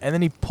for them. And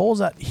then he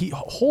pulls out,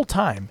 whole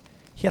time,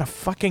 he had a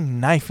fucking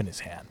knife in his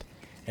hand.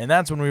 And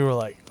that's when we were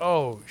like,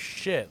 oh,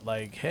 shit.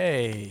 Like,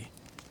 hey,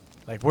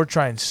 like, we're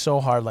trying so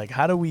hard. Like,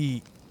 how do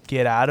we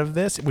get out of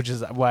this? Which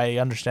is why I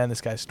understand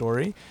this guy's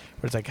story.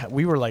 Where it's like,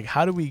 we were like,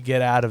 how do we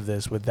get out of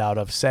this without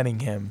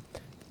upsetting him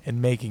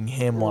and making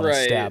him want to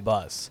stab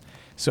us?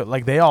 So,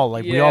 like, we all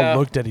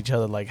looked at each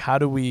other like, how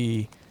do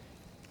we,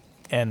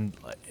 and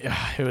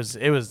it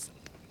was,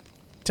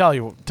 tell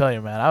you,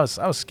 man, I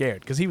was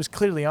scared because he was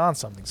clearly on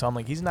something. So I'm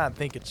like, he's not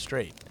thinking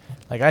straight.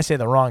 Like, I say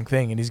the wrong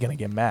thing and he's going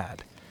to get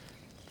mad.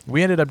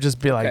 We ended up just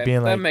being like,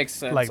 that makes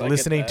sense. Like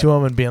listening to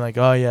him and being like,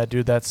 oh yeah,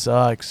 dude, that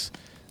sucks.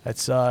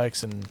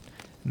 And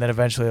then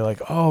eventually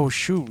like, oh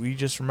shoot, we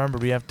just remember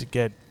we have to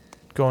get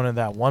going to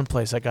that one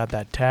place. I got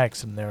that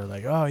text and they were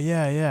like, oh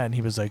yeah. And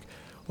he was like,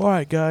 all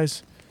right,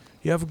 guys.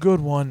 You have a good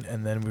one.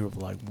 And then we were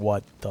like,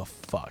 what the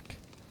fuck?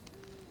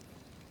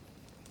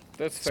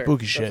 That's fair.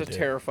 Spooky shit, That's a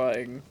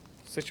terrifying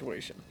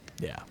situation.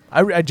 Yeah.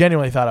 I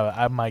genuinely thought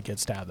I might get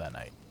stabbed that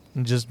night.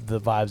 And just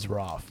the vibes were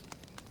off,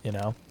 you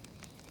know?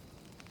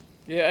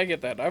 Yeah, I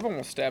get that. I've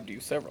almost stabbed you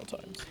several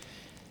times.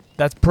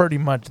 That's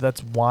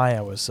why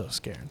I was so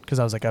scared. Because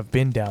I was like, I've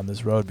been down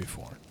this road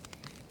before.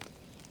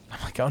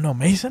 I'm like, oh no,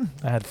 Mason?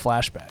 I had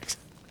flashbacks.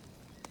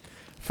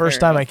 First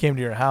time I came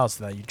to your house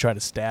that you tried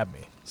to stab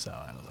me. So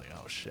I was like,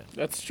 oh shit.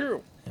 That's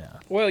true. Yeah.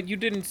 Well,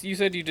 you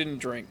said you didn't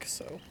drink,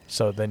 so.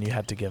 So then you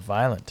had to get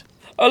violent.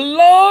 A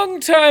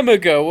long time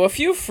ago, a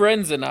few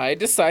friends and I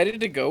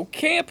decided to go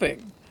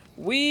camping.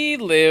 We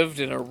lived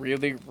in a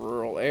really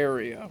rural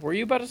area. Were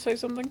you about to say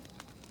something?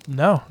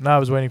 No, I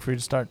was waiting for you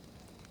to start.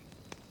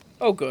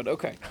 Oh, good,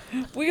 okay.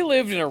 We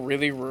lived in a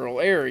really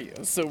rural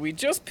area, so we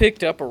just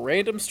picked a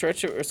random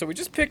stretch of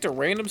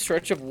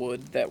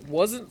wood that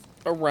wasn't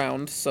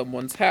around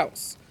someone's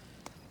house.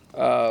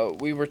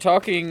 We're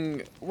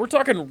talking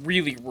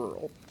really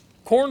rural.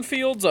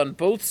 Cornfields on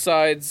both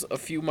sides, a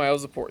few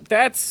miles apart.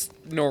 That's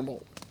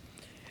normal.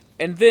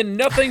 And then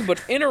nothing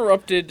but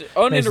uninterrupted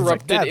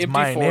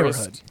empty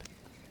forest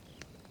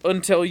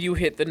until you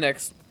hit the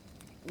next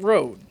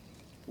road,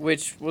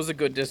 which was a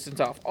good distance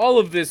off. All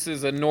of this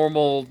is a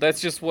normal,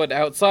 that's just what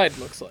outside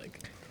looks like.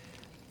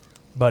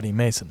 Buddy,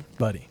 Mason,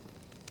 buddy.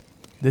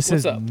 This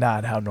What's is up?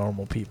 not how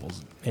normal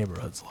people's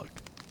neighborhoods look.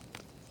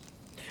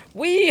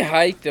 We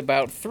hiked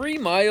about 3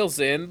 miles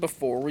in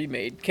before we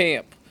made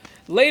camp.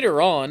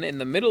 Later on, in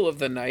the middle of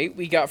the night,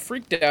 we got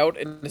freaked out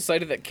and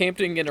decided that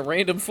camping in a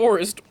random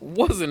forest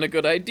wasn't a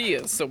good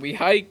idea, so we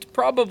hiked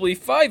probably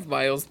 5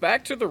 miles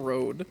back to the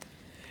road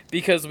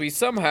because we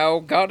somehow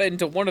got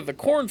into one of the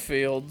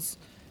cornfields,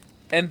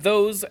 and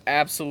those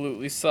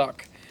absolutely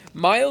suck.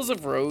 Miles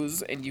of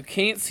rows, and you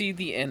can't see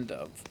the end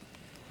of.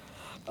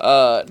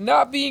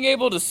 Not being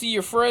able to see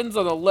your friends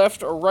on the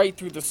left or right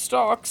through the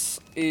stalks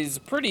is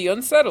pretty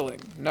unsettling.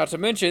 Not to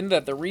mention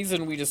that the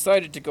reason we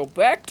decided to go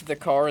back to the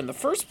car in the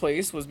first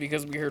place was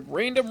because we heard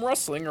random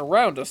rustling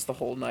around us the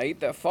whole night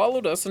that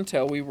followed us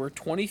until we were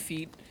at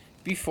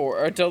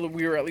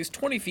least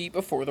 20 feet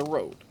before the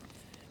road.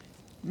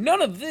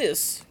 None of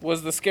this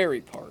was the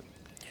scary part.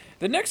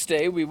 The next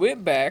day, we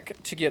went back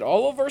to get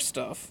all of our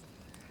stuff,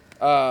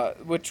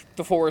 which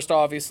the forest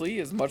obviously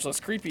is much less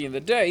creepy in the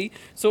day,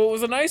 so it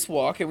was a nice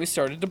walk and we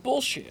started to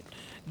bullshit.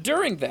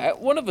 During that,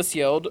 one of us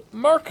yelled,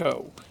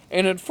 "Marco,"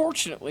 and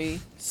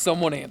unfortunately,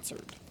 someone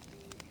answered.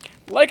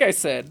 Like I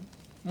said,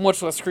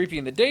 much less creepy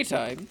in the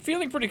daytime,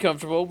 feeling pretty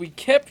comfortable, we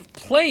kept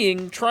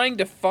playing trying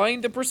to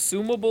find the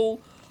presumable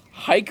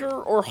hiker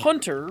or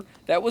hunter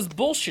that was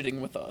bullshitting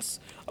with us.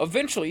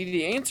 Eventually,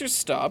 the answers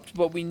stopped,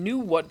 but we knew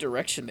what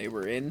direction they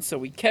were in, so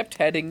we kept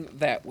heading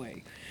that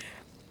way.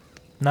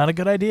 Not a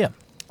good idea.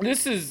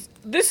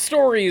 This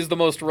story is the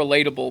most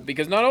relatable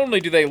because not only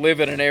do they live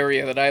in an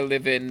area that I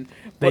live in,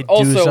 They but do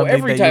also something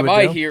every that you time would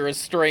I do? hear a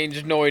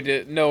strange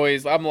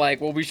noise, I'm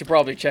like, well, we should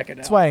probably check it out.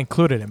 That's why I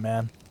included it,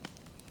 man.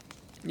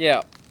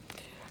 Yeah.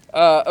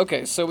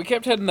 Okay, so we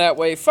kept heading that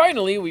way.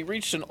 Finally, we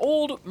reached an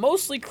old,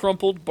 mostly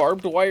crumpled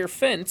barbed wire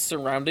fence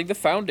surrounding the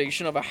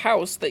foundation of a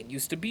house that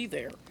used to be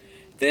there.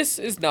 This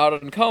is not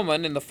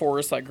uncommon in the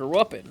forest I grew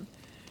up in.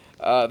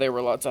 There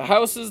were lots of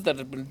houses that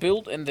had been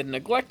built and then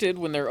neglected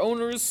when their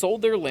owners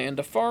sold their land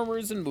to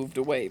farmers and moved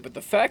away. But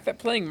the fact that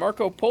playing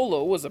Marco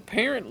Polo was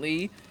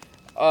apparently,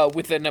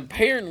 with an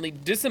apparently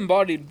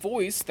disembodied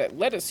voice that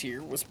led us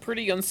here was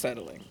pretty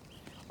unsettling.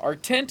 Our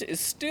tent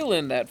is still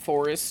in that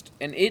forest,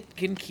 and it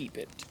can keep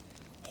it.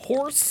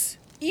 Horse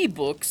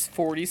ebooks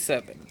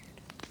 47.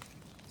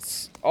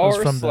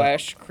 from the-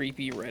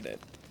 r/creepy Reddit.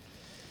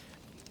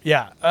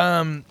 Yeah.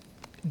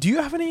 Do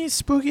you have any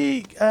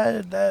spooky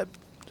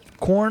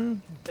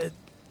corn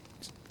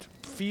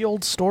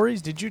field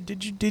stories?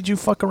 Did you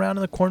fuck around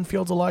in the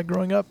cornfields a lot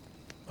growing up,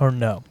 or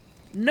no?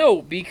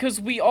 No,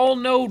 because we all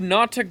know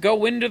not to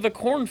go into the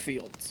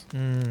cornfields.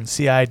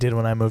 See, I did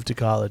when I moved to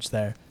college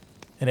there,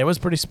 and it was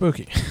pretty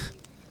spooky.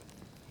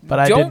 But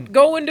I Don't didn't.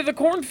 go into the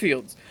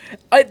cornfields.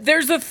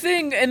 There's a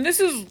thing, and this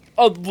is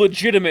a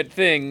legitimate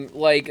thing.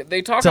 Like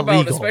they talk It's about,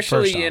 illegal,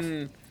 especially first off.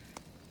 in.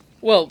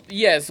 Well,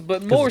 yes,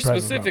 but more it's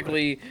private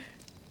specifically,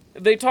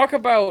 they talk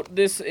about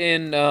this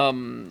in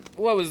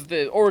what was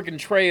the Oregon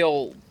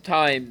Trail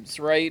times,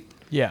 right?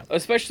 Yeah.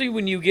 Especially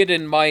when you get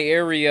in my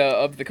area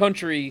of the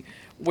country,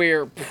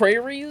 where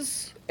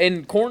prairies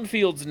and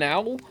cornfields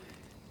now,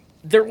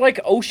 they're like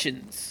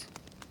oceans.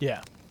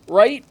 Yeah.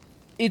 Right?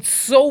 It's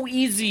so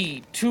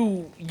easy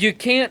to you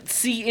can't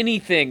see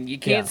anything. You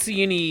can't Yeah.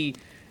 see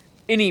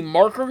any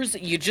markers.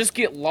 You just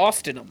get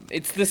lost in them.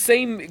 It's the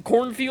same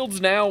cornfields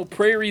now,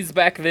 prairies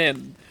back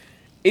then.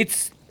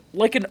 It's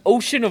like an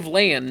ocean of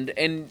land,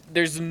 and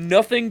there's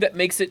nothing that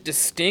makes it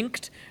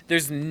distinct.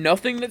 There's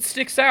nothing that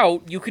sticks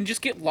out. You can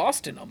just get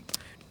lost in them.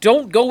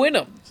 Don't go in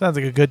them. Sounds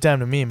like a good time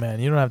to me,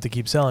 man. You don't have to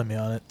keep selling me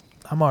on it.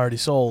 I'm already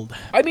sold.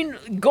 I mean,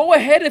 go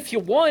ahead if you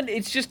want.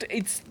 It's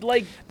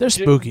like They're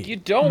spooky. You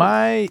don't.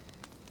 My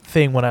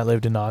thing when I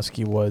lived in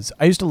Oski was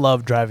I used to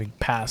love driving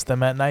past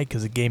them at night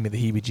because it gave me the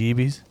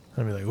heebie-jeebies.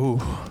 I'd be like, ooh,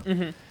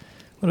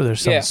 what if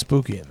there's something Yeah.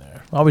 spooky in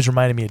there? Always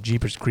reminded me of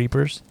Jeepers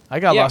Creepers. I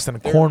got Yeah, lost in a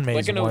they're corn like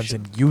maze an once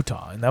ocean. in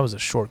Utah, and that was a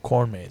short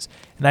corn maze.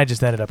 And I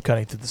just ended up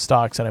cutting through the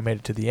stalks, and I made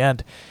it to the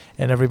end.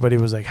 And everybody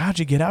was like, how'd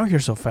you get out here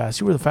so fast?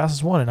 You were the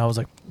fastest one. And I was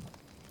like,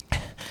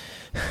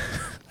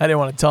 I didn't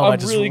want to tell them. I I'm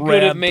just really good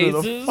ran at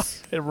through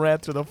mazes. It ran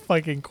through the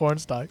fucking corn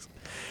stalks.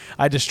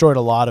 I destroyed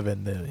a lot of it.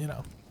 And they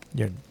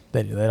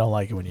don't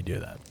like it when you do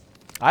that.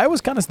 I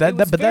was kind of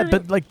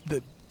but like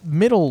the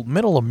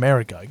middle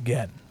America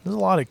again. There's a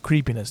lot of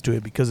creepiness to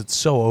it because it's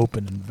so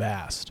open and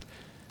vast.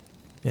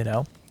 You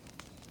know,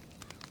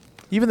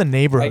 even the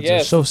neighborhoods are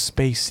guess. so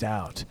spaced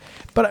out.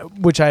 But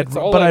It's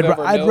all I've ever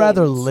I'd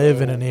rather known,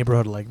 live in a so-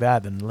 neighborhood like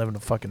that than live in a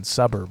fucking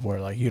suburb where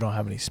like you don't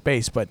have any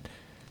space. But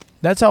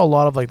that's how a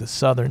lot of like the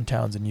southern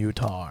towns in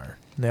Utah are.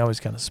 And they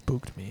always kind of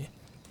spooked me.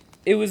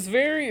 It was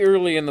very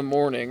early in the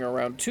morning,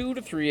 around 2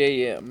 to 3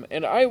 a.m.,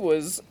 and I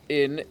was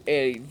in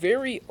a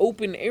very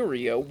open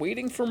area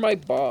waiting for my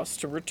boss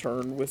to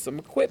return with some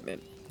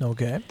equipment.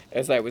 Okay.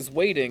 As I was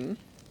waiting,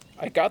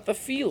 I got the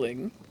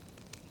feeling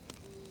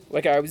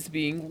like I was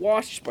being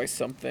watched by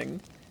something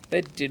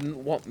that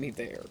didn't want me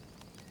there.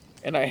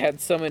 And I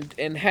had some and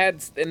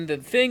the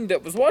thing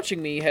that was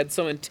watching me had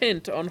some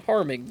intent on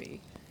harming me.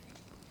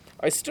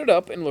 I stood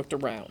up and looked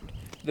around.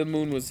 The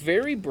moon was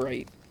very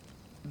bright,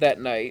 that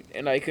night,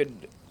 and I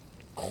could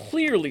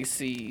clearly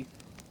see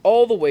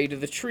all the way to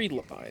the tree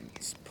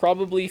lines,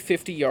 probably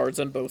 50 yards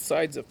on both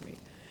sides of me.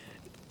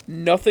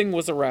 Nothing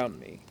was around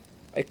me.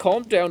 I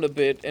calmed down a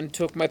bit and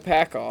took my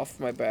pack off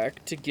my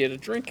back to get a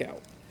drink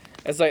out.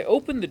 As I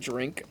open the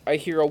drink, I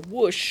hear a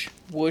whoosh,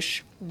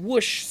 whoosh,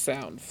 whoosh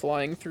sound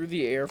flying through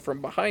the air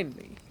from behind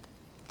me.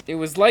 It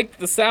was like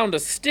the sound a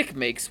stick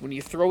makes when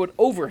you throw it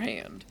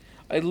overhand.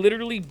 I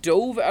literally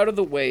dove out of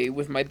the way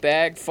with my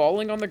bag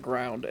falling on the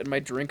ground and my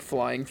drink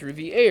flying through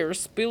the air,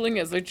 spilling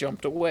as I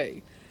jumped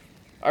away.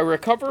 I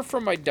recover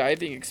from my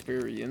diving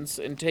experience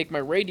and take my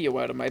radio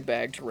out of my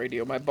bag to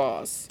radio my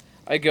boss.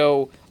 I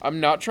go, "I'm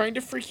not trying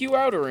to freak you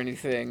out or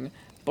anything,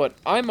 but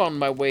I'm on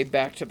my way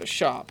back to the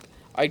shop.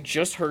 I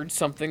just heard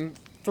something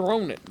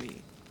thrown at me."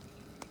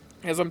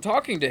 As I'm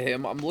talking to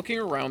him, I'm looking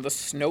around the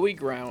snowy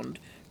ground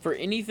for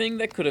anything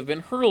that could have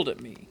been hurled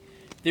at me.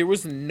 There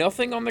was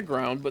nothing on the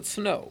ground but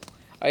snow.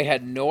 I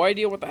had no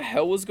idea what the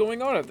hell was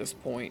going on at this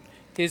point.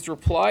 His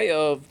reply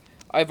of,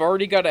 "I've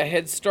already got a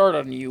head start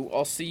on you,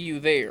 I'll see you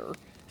there,"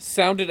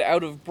 sounded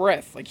out of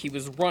breath like he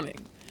was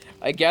running.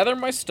 I gather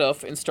my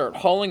stuff and start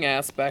hauling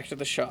ass back to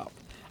the shop.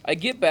 I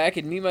get back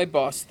and meet my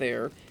boss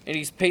there, and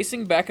he's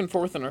pacing back and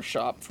forth in our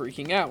shop,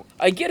 freaking out.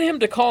 I get him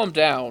to calm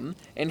down,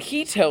 and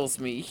he tells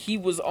me he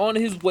was on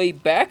his way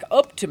back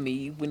up to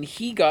me when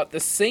he got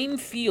the same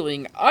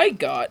feeling I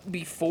got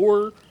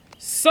before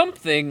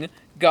something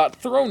got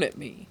thrown at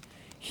me.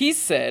 He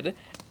said,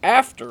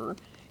 after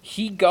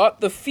he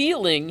got the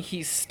feeling,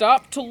 he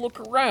stopped to look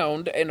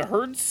around and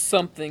heard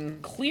something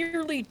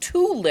clearly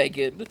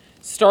two-legged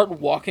start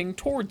walking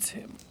towards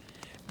him,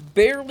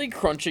 barely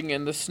crunching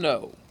in the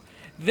snow.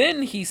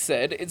 Then, he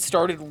said, it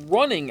started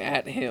running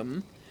at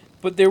him,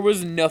 but there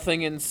was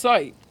nothing in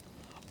sight.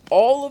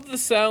 All of the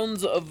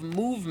sounds of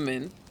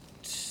movement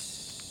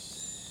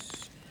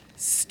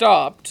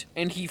stopped,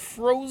 and he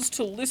froze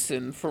to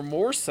listen for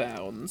more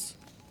sounds.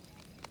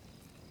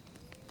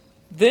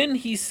 Then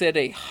he said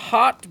a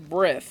hot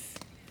breath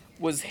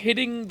was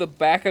hitting the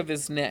back of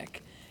his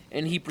neck,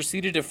 and he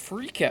proceeded to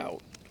freak out.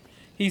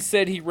 He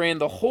said he ran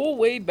the whole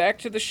way back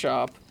to the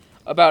shop.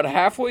 About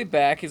halfway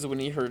back is when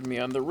he heard me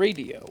on the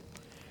radio.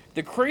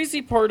 The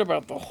crazy part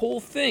about the whole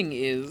thing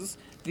is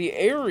the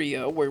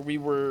area where we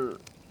were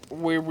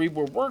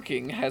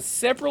working has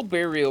several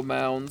burial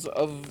mounds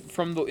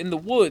in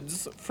the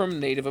woods from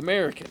Native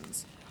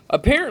Americans.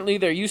 Apparently,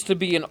 there used to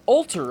be an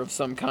altar of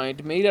some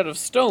kind made out of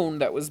stone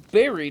that was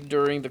buried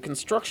during the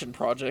construction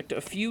project a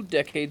few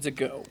decades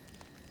ago.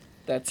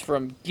 That's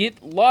from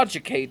Get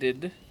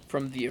Logicated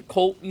from the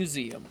Occult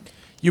Museum.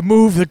 You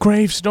moved the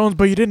gravestones,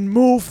 but you didn't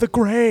move the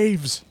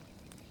graves.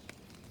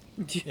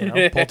 You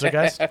know,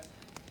 Poltergeist.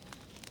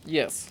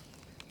 Yes.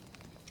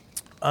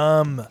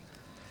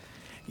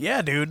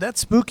 Yeah, dude,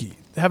 that's spooky.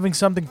 Having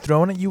something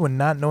thrown at you and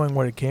not knowing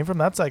where it came from,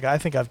 that's like, I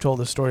think I've told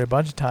this story a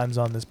bunch of times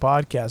on this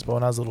podcast, but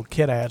when I was a little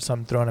kid, I had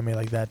something thrown at me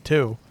like that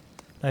too.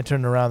 And I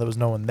turned around, there was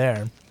no one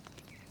there.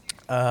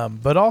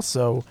 But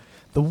also,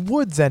 the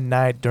woods at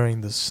night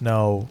during the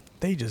snow,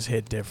 they just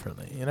hit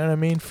differently. You know what I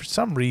mean? For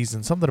some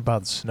reason, something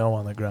about the snow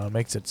on the ground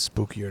makes it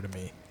spookier to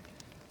me.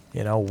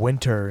 You know,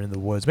 winter in the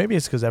woods. Maybe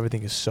it's because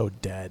everything is so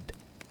dead.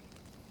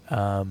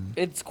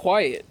 It's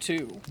quiet,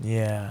 too.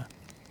 Yeah.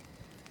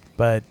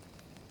 But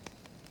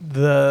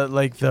the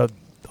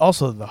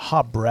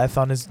hot breath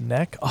on his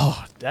neck,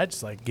 oh, that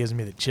just like gives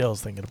me the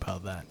chills thinking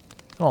about that.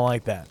 I don't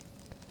like that.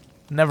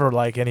 Never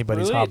like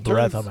anybody's Really? hot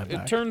breath on my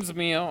back. It turns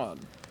me on.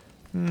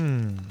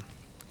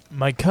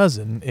 My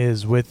cousin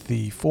is with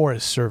the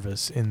Forest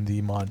Service in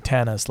the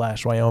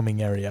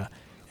Montana/Wyoming area,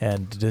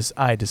 and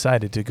I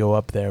decided to go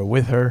up there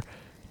with her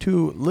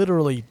to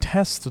literally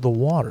test the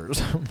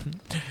waters.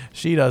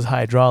 She does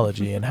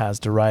hydrology and has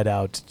to ride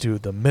out to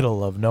the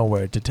middle of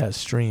nowhere to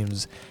test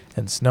streams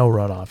and snow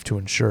runoff to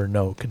ensure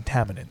no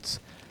contaminants.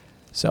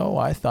 So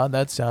I thought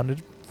that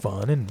sounded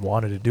fun and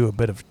wanted to do a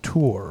bit of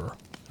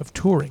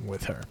touring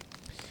with her.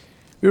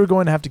 We were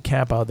going to have to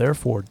camp out there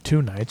for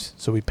 2 nights,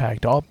 so we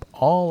packed up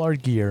all our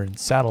gear in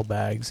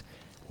saddlebags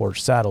or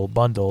saddle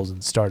bundles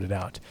and started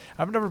out.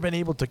 I've never been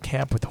able to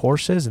camp with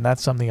horses, and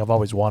that's something I've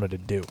always wanted to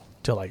do.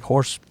 To like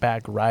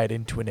horseback ride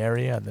into an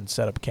area and then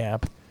set up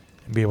camp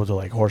and be able to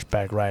like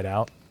horseback ride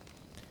out.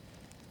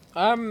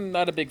 I'm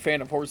not a big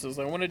fan of horses.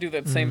 I want to do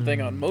that same thing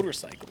on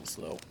motorcycles,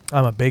 though.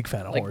 I'm a big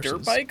fan of Like horses.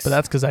 dirt bikes? But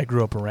that's because I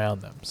grew up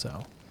around them,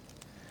 so.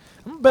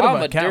 I'm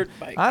a dirt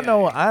bike I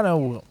know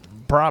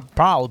guy.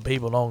 probably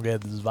people don't get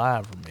this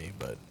vibe from me,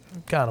 but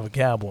I'm kind of a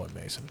cowboy,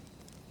 Mason.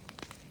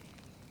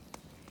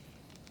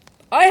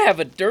 I have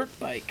a dirt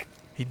bike.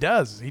 He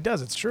does,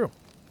 it's true.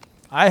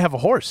 I have a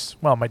horse.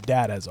 Well, my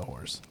dad has a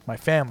horse. My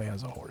family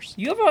has a horse.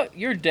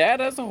 Your dad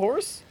has a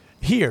horse?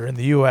 Here in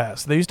the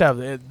U.S., they used to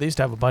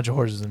have a bunch of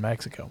horses in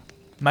Mexico.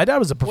 My dad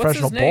was a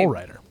professional his bull name?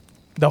 rider.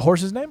 The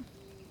horse's name?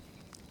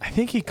 I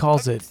think he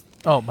calls it.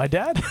 Oh, my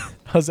dad,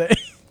 Jose.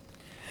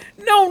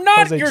 No,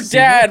 not Jose your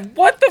Cena? dad.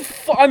 What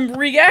the I'm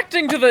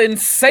reacting to the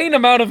insane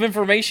amount of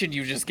information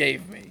you just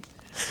gave me.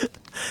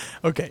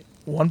 Okay,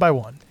 one by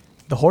one.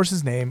 The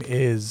horse's name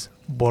is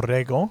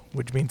Borrego,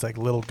 which means like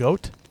little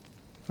goat.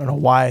 don't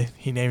know why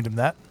he named him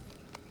that.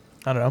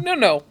 I don't know.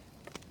 No.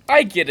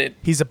 I get it.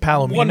 He's a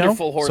palomino.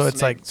 Wonderful horse So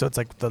it's name.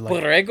 like the like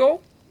Borrego?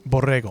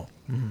 borrego.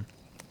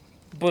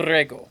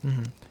 Borrego.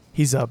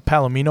 He's a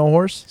palomino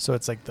horse, so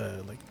it's like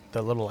the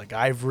little like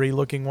ivory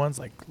looking ones,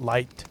 like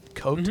light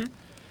coat.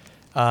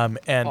 And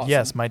Awesome.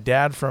 yes, my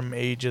dad from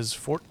ages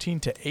 14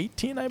 to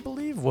 18, I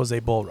believe, was a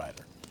bull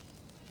rider.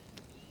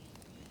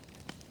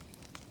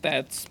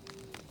 That's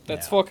Yeah.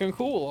 fucking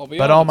cool. I'll be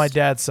But honest. all my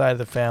dad's side of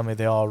the family,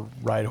 they all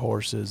ride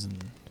horses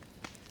and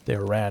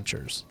they're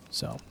ranchers.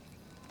 So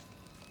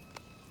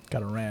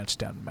got a ranch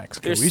down in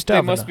Mexico. We used to They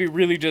have must be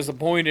really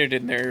disappointed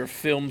in their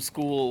film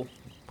school.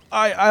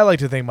 I like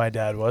to think my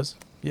dad was.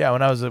 Yeah,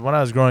 when I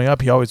was growing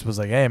up, he always was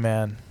like, "Hey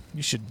man,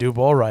 you should do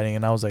bull riding,"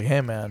 and I was like,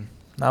 "Hey man,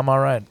 I'm all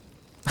right."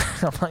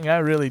 I'm like, I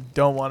really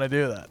don't want to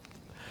do that.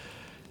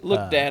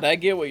 Look, Dad, I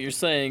get what you're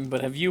saying,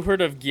 but have you heard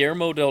of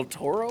Guillermo del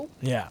Toro?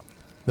 Yeah.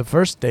 The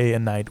first day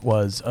and night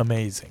was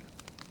amazing.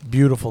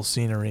 Beautiful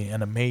scenery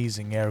and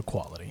amazing air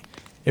quality.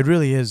 It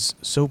really is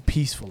so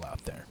peaceful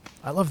out there.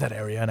 I love that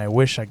area, and I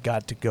wish I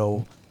got to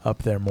go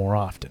up there more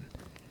often.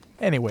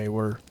 Anyway,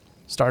 we're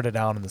started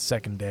out on the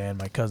second day, and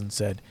my cousin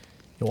said,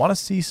 "You want to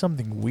see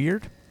something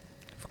weird?"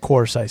 Of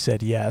course, I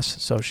said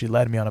yes, so she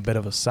led me on a bit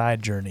of a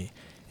side journey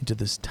into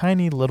this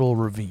tiny little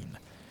ravine.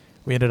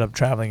 We ended up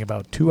traveling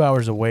about 2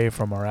 hours away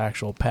from our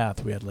actual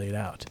path we had laid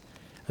out.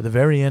 At the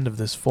very end of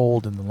this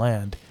fold in the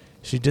land,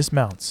 she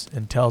dismounts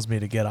and tells me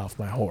to get off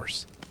my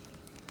horse.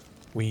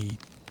 We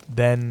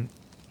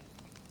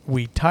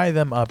tie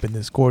them up in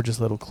this gorgeous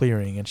little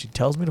clearing, and she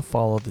tells me to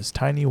follow this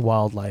tiny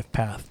wildlife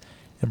path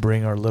and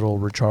bring our little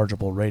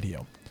rechargeable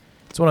radio.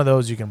 It's one of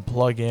those you can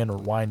plug in or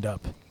wind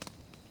up.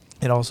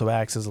 It also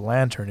acts as a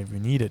lantern if you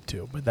need it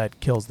to, but that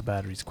kills the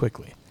batteries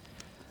quickly.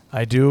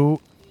 I do,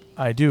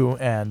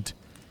 and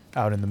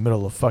out in the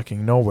middle of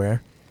fucking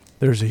nowhere,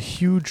 there's a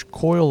huge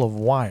coil of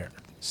wire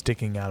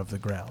sticking out of the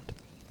ground.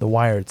 The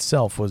wire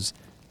itself was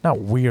not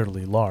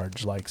weirdly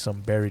large like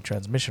some buried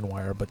transmission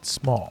wire, but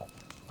small,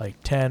 like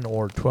 10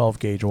 or 12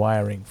 gauge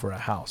wiring for a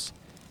house.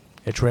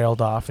 It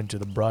trailed off into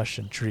the brush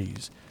and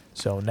trees,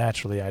 so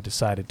naturally I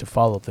decided to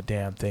follow the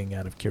damn thing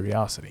out of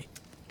curiosity.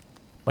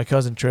 My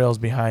cousin trails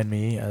behind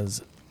me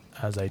as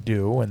I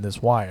do, and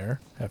this wire,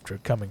 after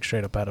coming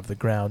straight up out of the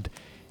ground,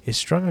 is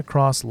strung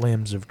across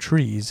limbs of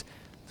trees,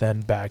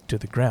 then back to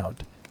the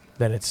ground.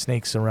 Then it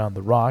snakes around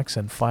the rocks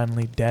and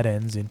finally dead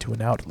ends into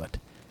an outlet.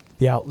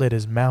 The outlet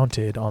is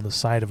mounted on the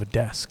side of a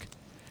desk.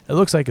 It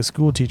looks like a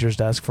school teacher's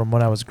desk from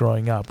when I was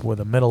growing up, with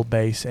a metal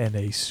base and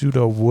a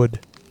pseudo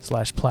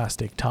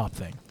wood/plastic top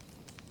thing.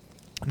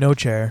 No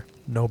chair,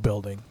 no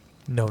building,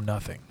 no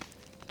nothing.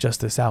 Just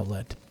this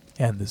outlet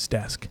and this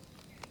desk.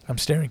 I'm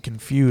staring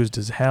confused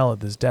as hell at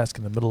this desk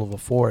in the middle of a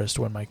forest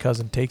when my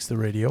cousin takes the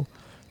radio,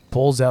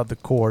 pulls out the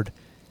cord,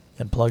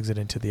 and plugs it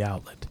into the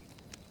outlet.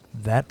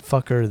 That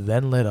fucker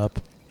then lit up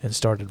and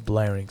started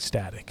blaring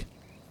static.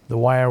 The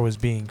wire was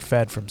being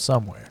fed from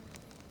somewhere.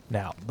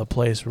 Now, the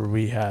place where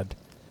we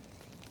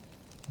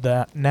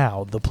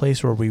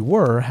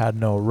were had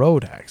no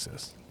road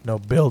access, no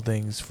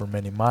buildings for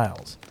many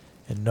miles,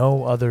 and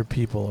no other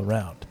people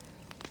around.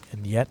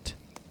 And yet,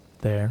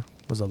 there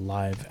was a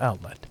live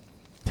outlet.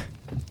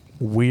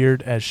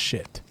 Weird as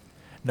shit.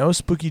 No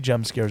spooky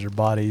jump scares or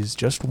bodies,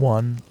 just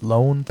one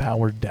lone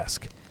powered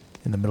desk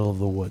in the middle of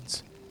the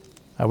woods.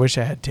 I wish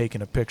I had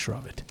taken a picture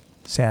of it.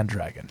 Sand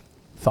Dragon.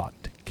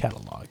 Thought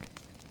catalog.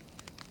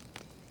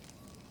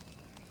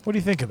 What do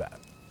you think of that?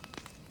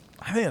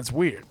 I think that's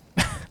weird.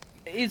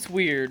 It's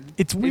weird.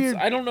 It's weird.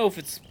 I don't know if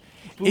it's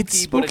spooky, It's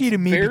spooky but it's to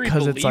me very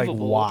because it's like,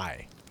 believable.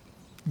 why?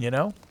 You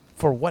know?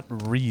 For what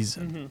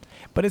reason? Mhm.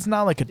 But it's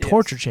not like a Yes.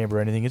 torture chamber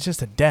or anything. It's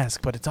just a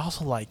desk, but it's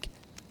also like,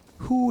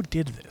 who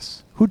did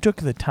this? Who took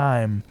the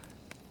time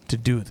to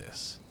do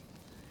this?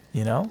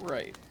 You know?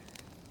 Right.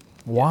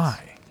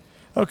 Why?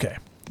 Okay.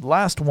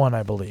 Last one,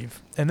 I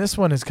believe. And this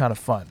one is kind of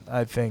fun.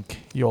 I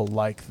think you'll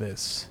like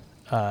this.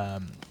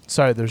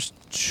 Sorry, there's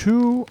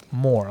two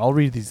more. I'll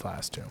read these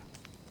last two.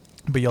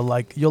 But you'll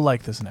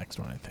like this next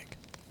one, I think.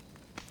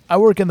 I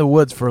work in the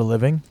woods for a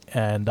living,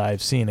 and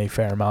I've seen a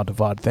fair amount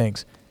of odd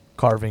things.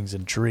 Carvings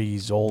in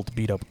trees, old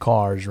beat-up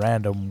cars,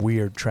 random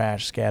weird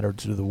trash scattered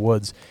through the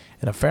woods,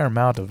 and a fair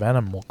amount of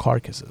animal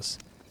carcasses.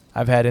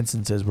 I've had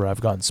instances where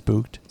I've gotten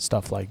spooked.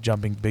 Stuff like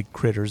jumping big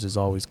critters is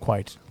always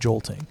quite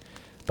jolting.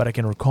 But I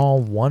can recall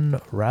one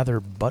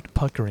rather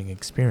butt-puckering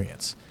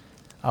experience.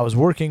 I was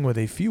working with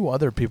a few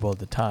other people at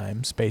the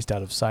time, spaced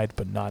out of sight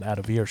but not out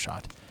of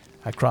earshot.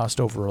 I crossed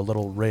over a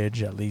little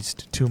ridge at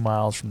least 2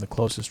 miles from the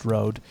closest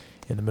road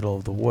in the middle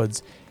of the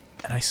woods,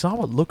 and I saw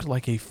what looked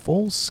like a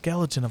full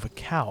skeleton of a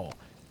cow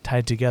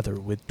tied together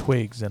with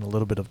twigs and a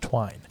little bit of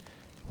twine.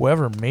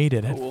 Whoever made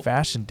it had Cool.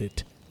 fashioned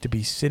it to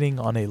be sitting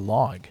on a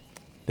log.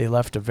 They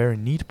left a very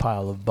neat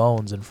pile of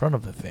bones in front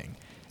of the thing,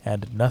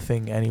 and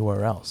nothing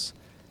anywhere else.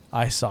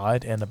 I saw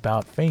it and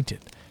about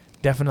fainted.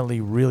 Definitely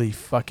really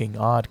fucking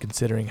odd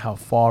considering how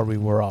far we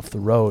were off the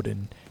road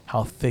and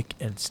how thick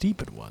and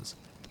steep it was.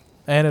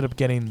 I ended up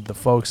getting the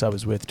folks I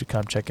was with to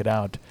come check it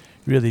out,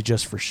 really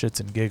just for shits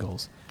and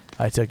giggles.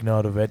 I took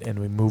note of it, and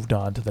we moved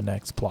on to the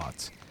next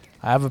plots.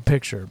 I have a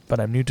picture, but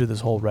I'm new to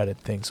this whole Reddit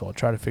thing, so I'll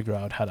try to figure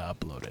out how to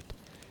upload it.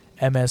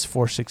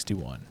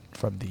 MS461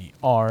 from the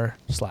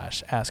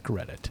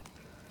r/AskReddit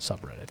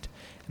subreddit.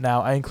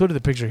 Now, I included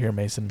the picture here,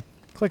 Mason.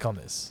 Click on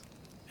this.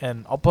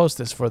 And I'll post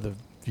this for the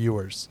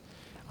viewers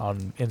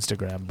on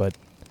Instagram, but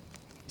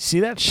see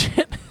that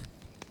shit?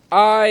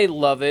 I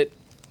love it.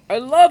 I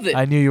love it.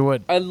 I knew you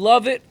would. I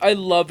love it. I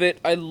love it.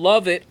 I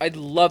love it. I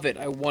love it.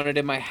 I want it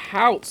in my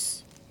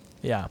house.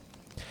 Yeah.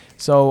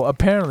 So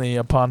apparently,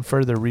 upon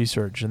further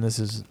research, and this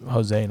is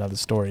Jose, not the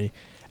story,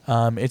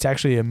 it's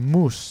actually a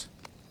moose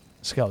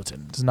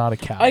skeleton. It's not a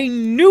cow. I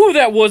knew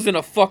that wasn't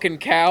a fucking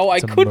cow. I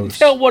It's a couldn't moose.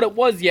 tell what it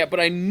was yet, but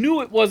I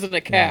knew it wasn't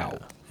a cow.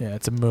 Yeah,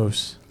 it's a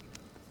moose.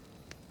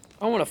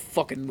 I want a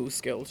fucking moose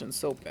skeleton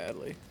so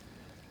badly.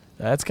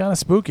 That's kind of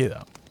spooky,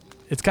 though.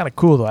 It's kind of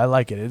cool, though. I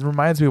like it. It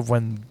reminds me of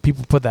when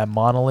people put that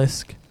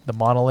the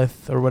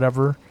monolith or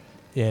whatever,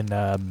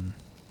 in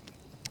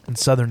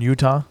southern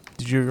Utah.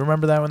 Did you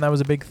remember that when that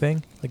was a big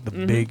thing? Like the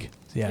big,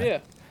 Yeah.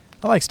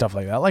 I like stuff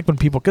like that. I like when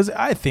people, because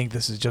I think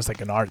this is just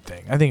like an art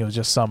thing. I think it was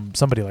just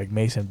somebody like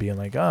Mason being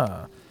like,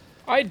 I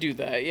do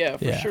that. Yeah,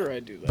 for Yeah. sure I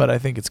do that. But I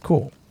think it's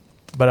cool.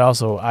 But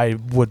also, I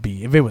would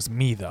be, if it was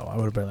me, though, I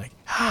would have been like,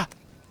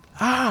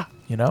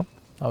 you know?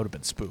 I would have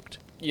been spooked.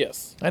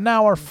 yes. And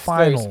now our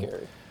Very final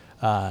scary.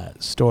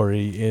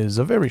 story is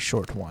a very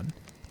short one.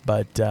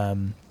 But,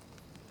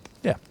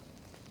 yeah.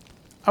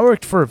 I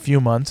worked for a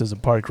few months as a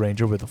park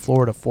ranger with the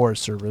Florida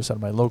Forest Service at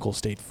my local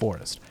state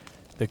forest.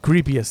 The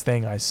creepiest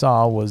thing I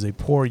saw was a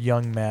poor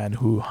young man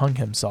who hung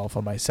himself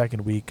on my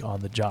second week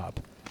on the job.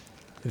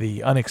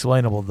 The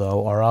unexplainable,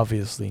 though, are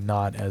obviously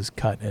not as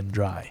cut and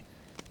dry.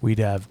 We'd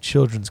have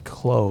children's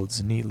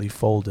clothes neatly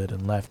folded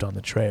and left on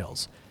the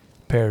trails,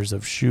 pairs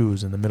of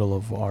shoes in the middle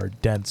of our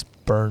dense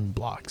burn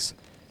blocks,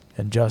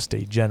 and just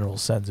a general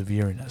sense of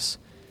eeriness.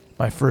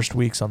 My first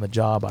weeks on the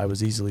job, I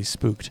was easily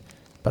spooked,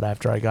 but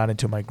after I got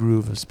into my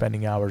groove of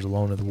spending hours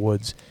alone in the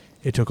woods,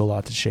 it took a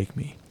lot to shake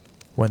me.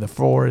 When the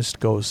forest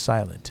goes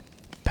silent,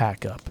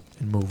 pack up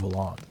and move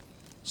along.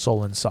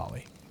 Solon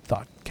Solly,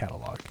 Thought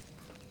Catalog.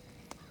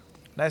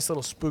 Nice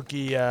little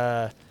spooky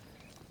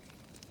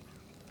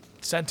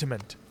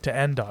sentiment to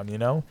end on, you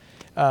know?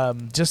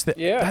 Just that,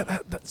 Yeah.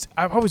 that's,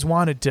 I've always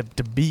wanted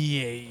to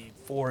be a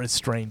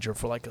forest ranger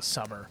for like a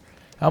summer.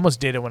 I almost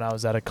did it when I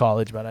was out of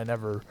college, but I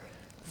never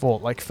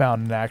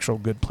found an actual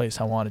good place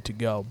I wanted to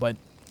go. But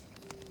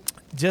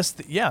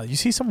just, you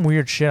see some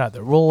weird shit out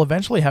there. We'll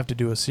eventually have to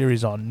do a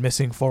series on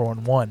Missing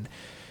 411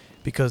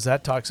 because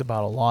that talks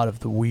about a lot of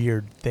the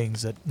weird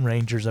things that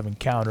rangers have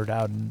encountered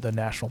out in the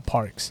national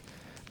parks.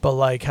 But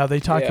like how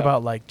they talk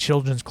about like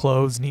children's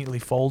clothes neatly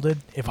folded.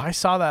 If I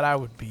saw that, I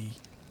would be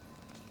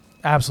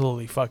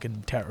absolutely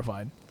fucking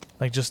terrified.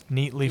 Like just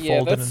neatly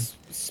folded that's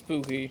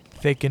spooky. and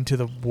thick into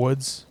the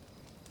woods.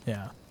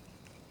 Yeah.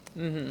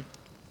 Mm-hmm.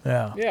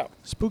 Yeah. Yeah.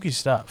 Spooky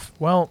stuff.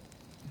 Well,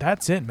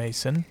 that's it,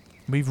 Mason.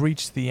 We've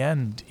reached the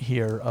end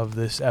here of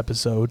this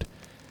episode.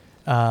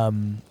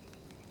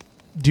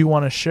 Do you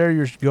want to share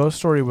your ghost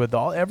story with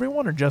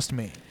everyone or just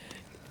me?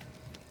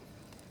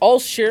 I'll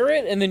share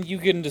it, and then you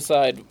can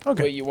decide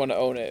Okay. what you want to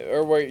own it,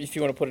 or where if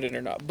you want to put it in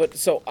or not. But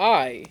so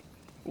I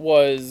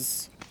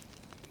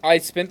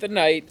spent the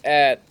night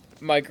at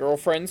my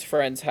girlfriend's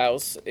friend's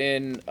house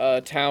in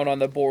a town on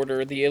the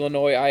border, the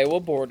Illinois-Iowa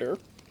border.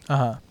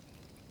 Uh-huh.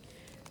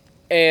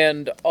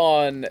 And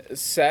on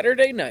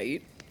Saturday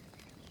night,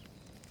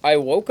 I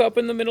woke up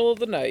in the middle of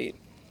the night,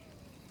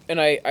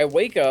 and I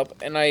wake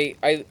up, and I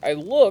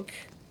look,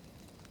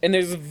 and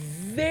there's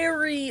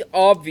very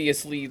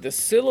obviously the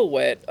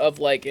silhouette of,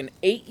 like, an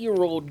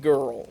 8-year-old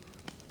girl.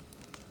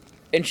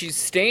 And she's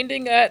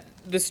standing at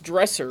this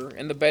dresser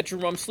in the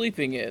bedroom I'm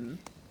sleeping in.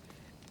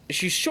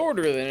 She's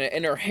shorter than it,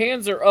 and her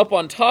hands are up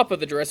on top of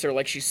the dresser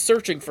like she's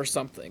searching for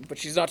something, but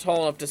she's not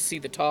tall enough to see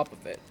the top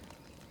of it.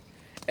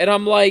 And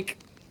I'm like,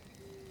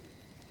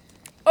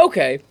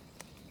 okay,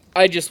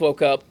 I just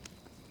woke up.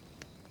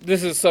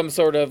 This is some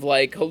sort of,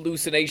 like,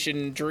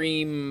 hallucination,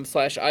 dream /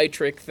 eye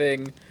trick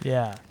thing.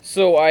 Yeah.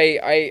 So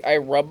I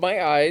rub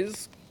my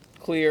eyes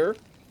clear.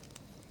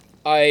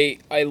 I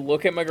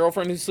look at my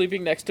girlfriend who's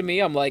sleeping next to me.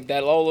 I'm like,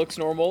 that all looks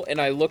normal.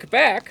 And I look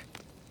back,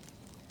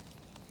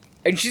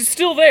 and she's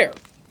still there.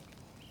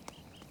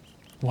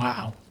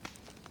 Wow.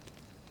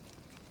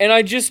 And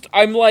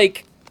I'm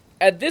like,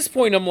 at this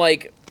point, I'm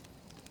like,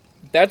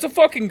 that's a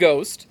fucking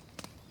ghost.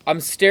 I'm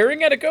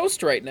staring at a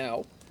ghost right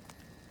now.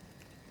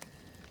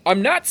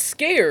 I'm not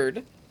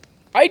scared.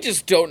 I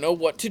just don't know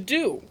what to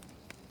do.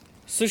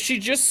 So she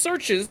just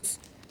searches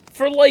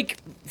for like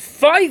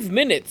 5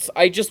 minutes.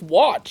 I just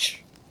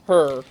watch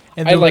her.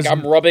 And there was-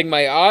 I'm rubbing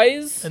my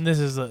eyes. And this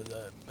is a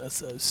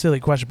silly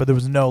question, but there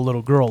was no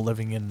little girl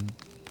living in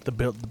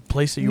the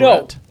place that you were No,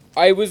 at?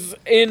 I was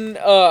in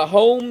a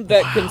home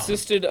that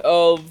consisted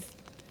of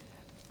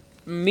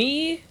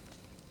me,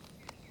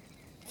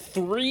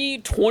 3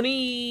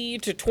 20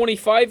 to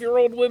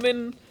 25-year-old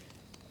women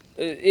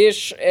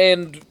ish,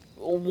 and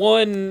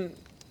one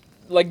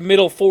like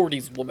middle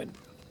 40s woman.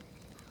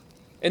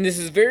 And this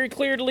is very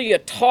clearly a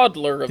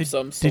toddler of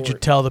some sort. Did you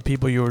tell the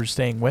people you were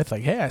staying with,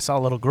 like, hey, I saw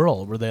a little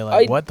girl? Were they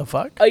like, what the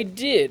fuck? I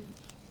did.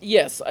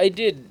 Yes, I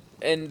did.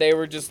 And they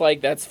were just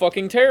like, that's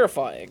fucking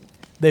terrifying.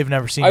 They've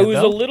never seen I it, was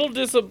though? a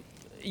little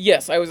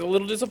Yes, I was a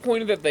little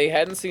disappointed that they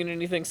hadn't seen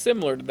anything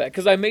similar to that,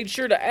 because I made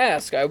sure to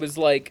ask. I was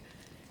like,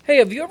 hey,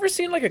 have you ever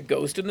seen, like, a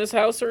ghost in this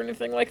house or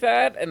anything like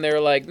that? And they were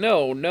like,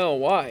 no,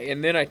 why?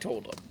 And then I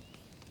told them.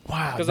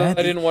 Wow. Because I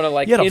didn't want to,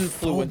 like, you had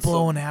influence a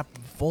full-blown,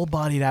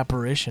 full-bodied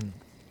apparition.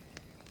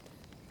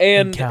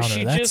 And encounter.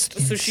 she That's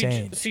just,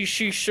 insane.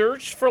 she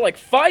searched for, like,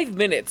 5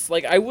 minutes.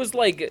 Like, I was,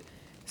 like,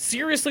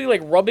 seriously, like,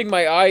 rubbing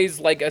my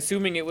eyes, like,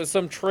 assuming it was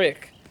some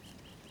trick.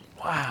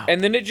 Wow. And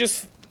then it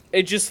just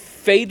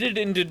faded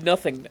into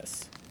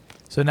nothingness.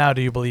 So now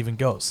do you believe in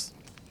ghosts?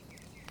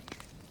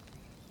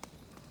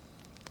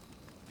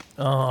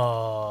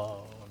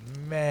 Oh,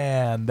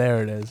 man.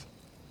 There it is.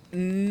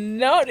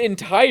 Not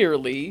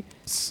entirely.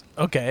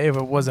 Okay, if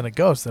it wasn't a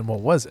ghost, then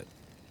what was it?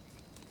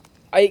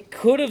 I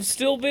could have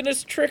still been a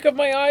trick of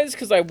my eyes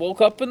because I woke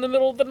up in the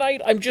middle of the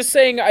night. I'm just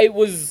saying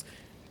it's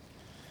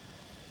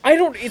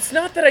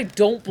not that I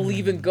don't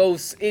believe in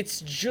ghosts.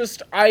 It's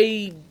just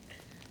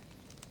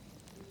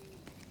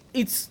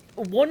it's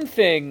one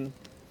thing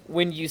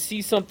when you see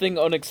something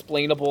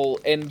unexplainable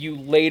and you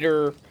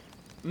later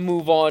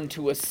move on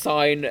to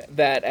assign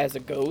that as a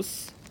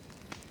ghost.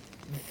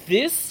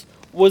 This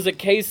was a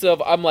case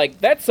of, I'm like,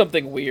 that's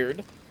something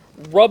weird.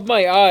 Rub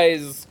my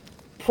eyes,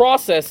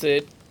 process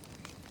it.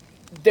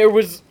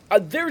 There's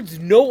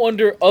no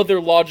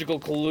other logical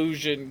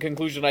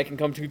conclusion I can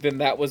come to than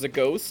that was a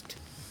ghost.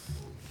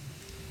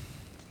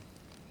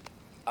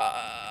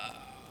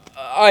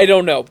 I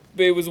don't know.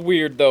 It was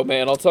weird though,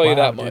 man. I'll tell you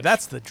that much. Dude,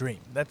 that's the dream.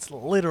 That's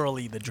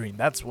literally the dream.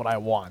 That's what I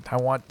want. I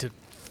want to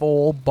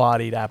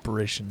full-bodied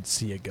apparition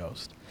see a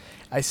ghost.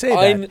 I say that,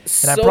 I'm and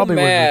so I probably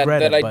would mad regret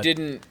that it, I but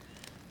didn't.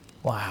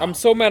 wow. I'm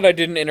so mad I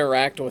didn't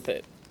interact with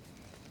it.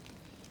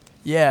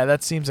 Yeah,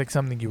 that seems like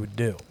something you would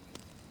do.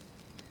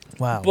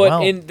 Wow. But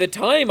well, in the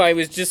time, I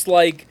was just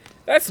like,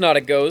 that's not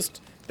a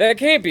ghost. That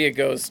can't be a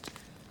ghost.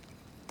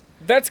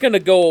 That's gonna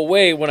go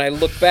away when I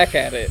look back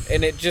at it.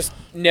 And it just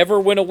never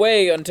went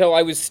away until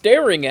I was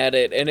staring at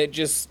it, and it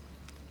just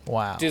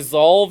wow.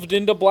 dissolved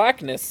into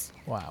blackness.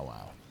 Wow.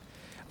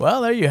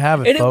 Well, there you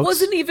have it, And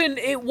folks.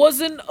 it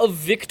wasn't a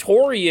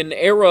Victorian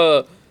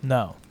era,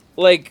 No.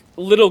 like,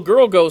 little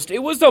girl ghost. It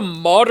was a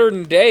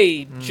modern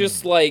day,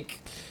 just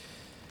like,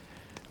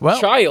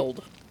 Well,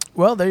 child.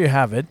 Well, there you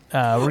have it.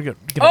 We're gonna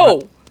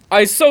Oh,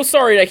 I'm so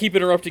sorry I keep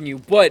interrupting you,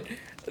 but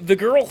the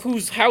girl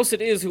whose house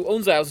it is, who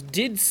owns the house,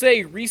 did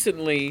say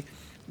recently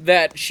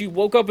that she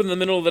woke up in the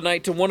middle of the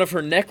night to one of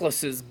her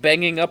necklaces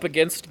banging up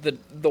against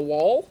the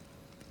wall.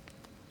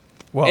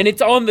 well, And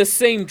it's on the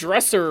same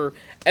dresser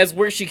as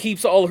where she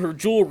keeps all her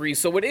jewelry,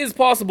 so it is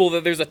possible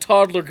that there's a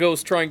toddler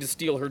ghost trying to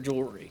steal her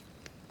jewelry.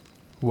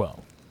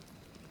 well,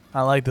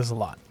 I like this a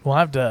lot. We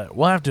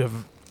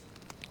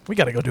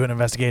got to go do an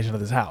investigation of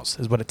this house,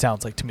 is what it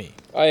sounds like to me.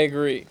 I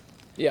agree.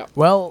 Yeah.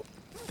 Well,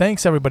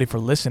 thanks everybody for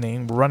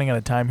listening. We're running out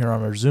of time here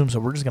on our Zoom, so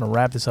we're just going to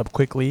wrap this up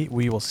quickly.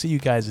 We will see you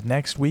guys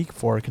next week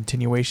for a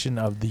continuation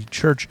of the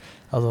Church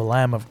of the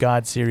Lamb of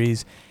God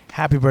series.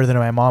 Happy birthday to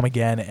my mom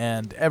again,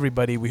 and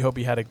everybody, we hope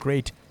you had a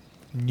great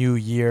new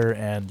year,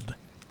 and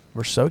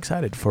we're so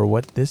excited for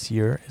what this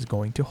year is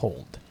going to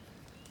hold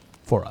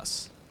for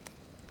us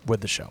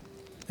with the show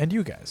and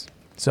you guys.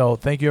 So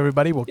thank you,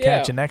 everybody. We'll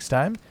catch you next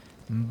time.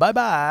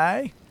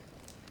 Bye-bye.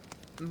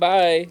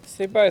 Bye.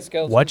 Say bye,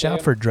 Skeleton. Watch out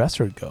Dan. for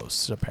dresser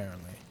ghosts,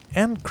 apparently.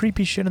 And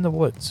creepy shit in the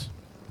woods.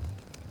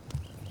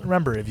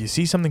 Remember, if you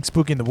see something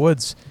spooky in the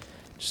woods,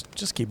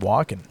 just keep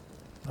walking,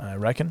 I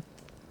reckon.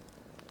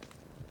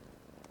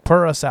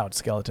 Purr us out,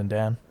 Skeleton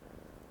Dan.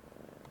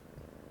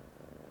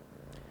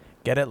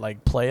 Get it?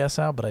 Like play us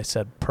out, but I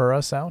said purr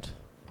us out?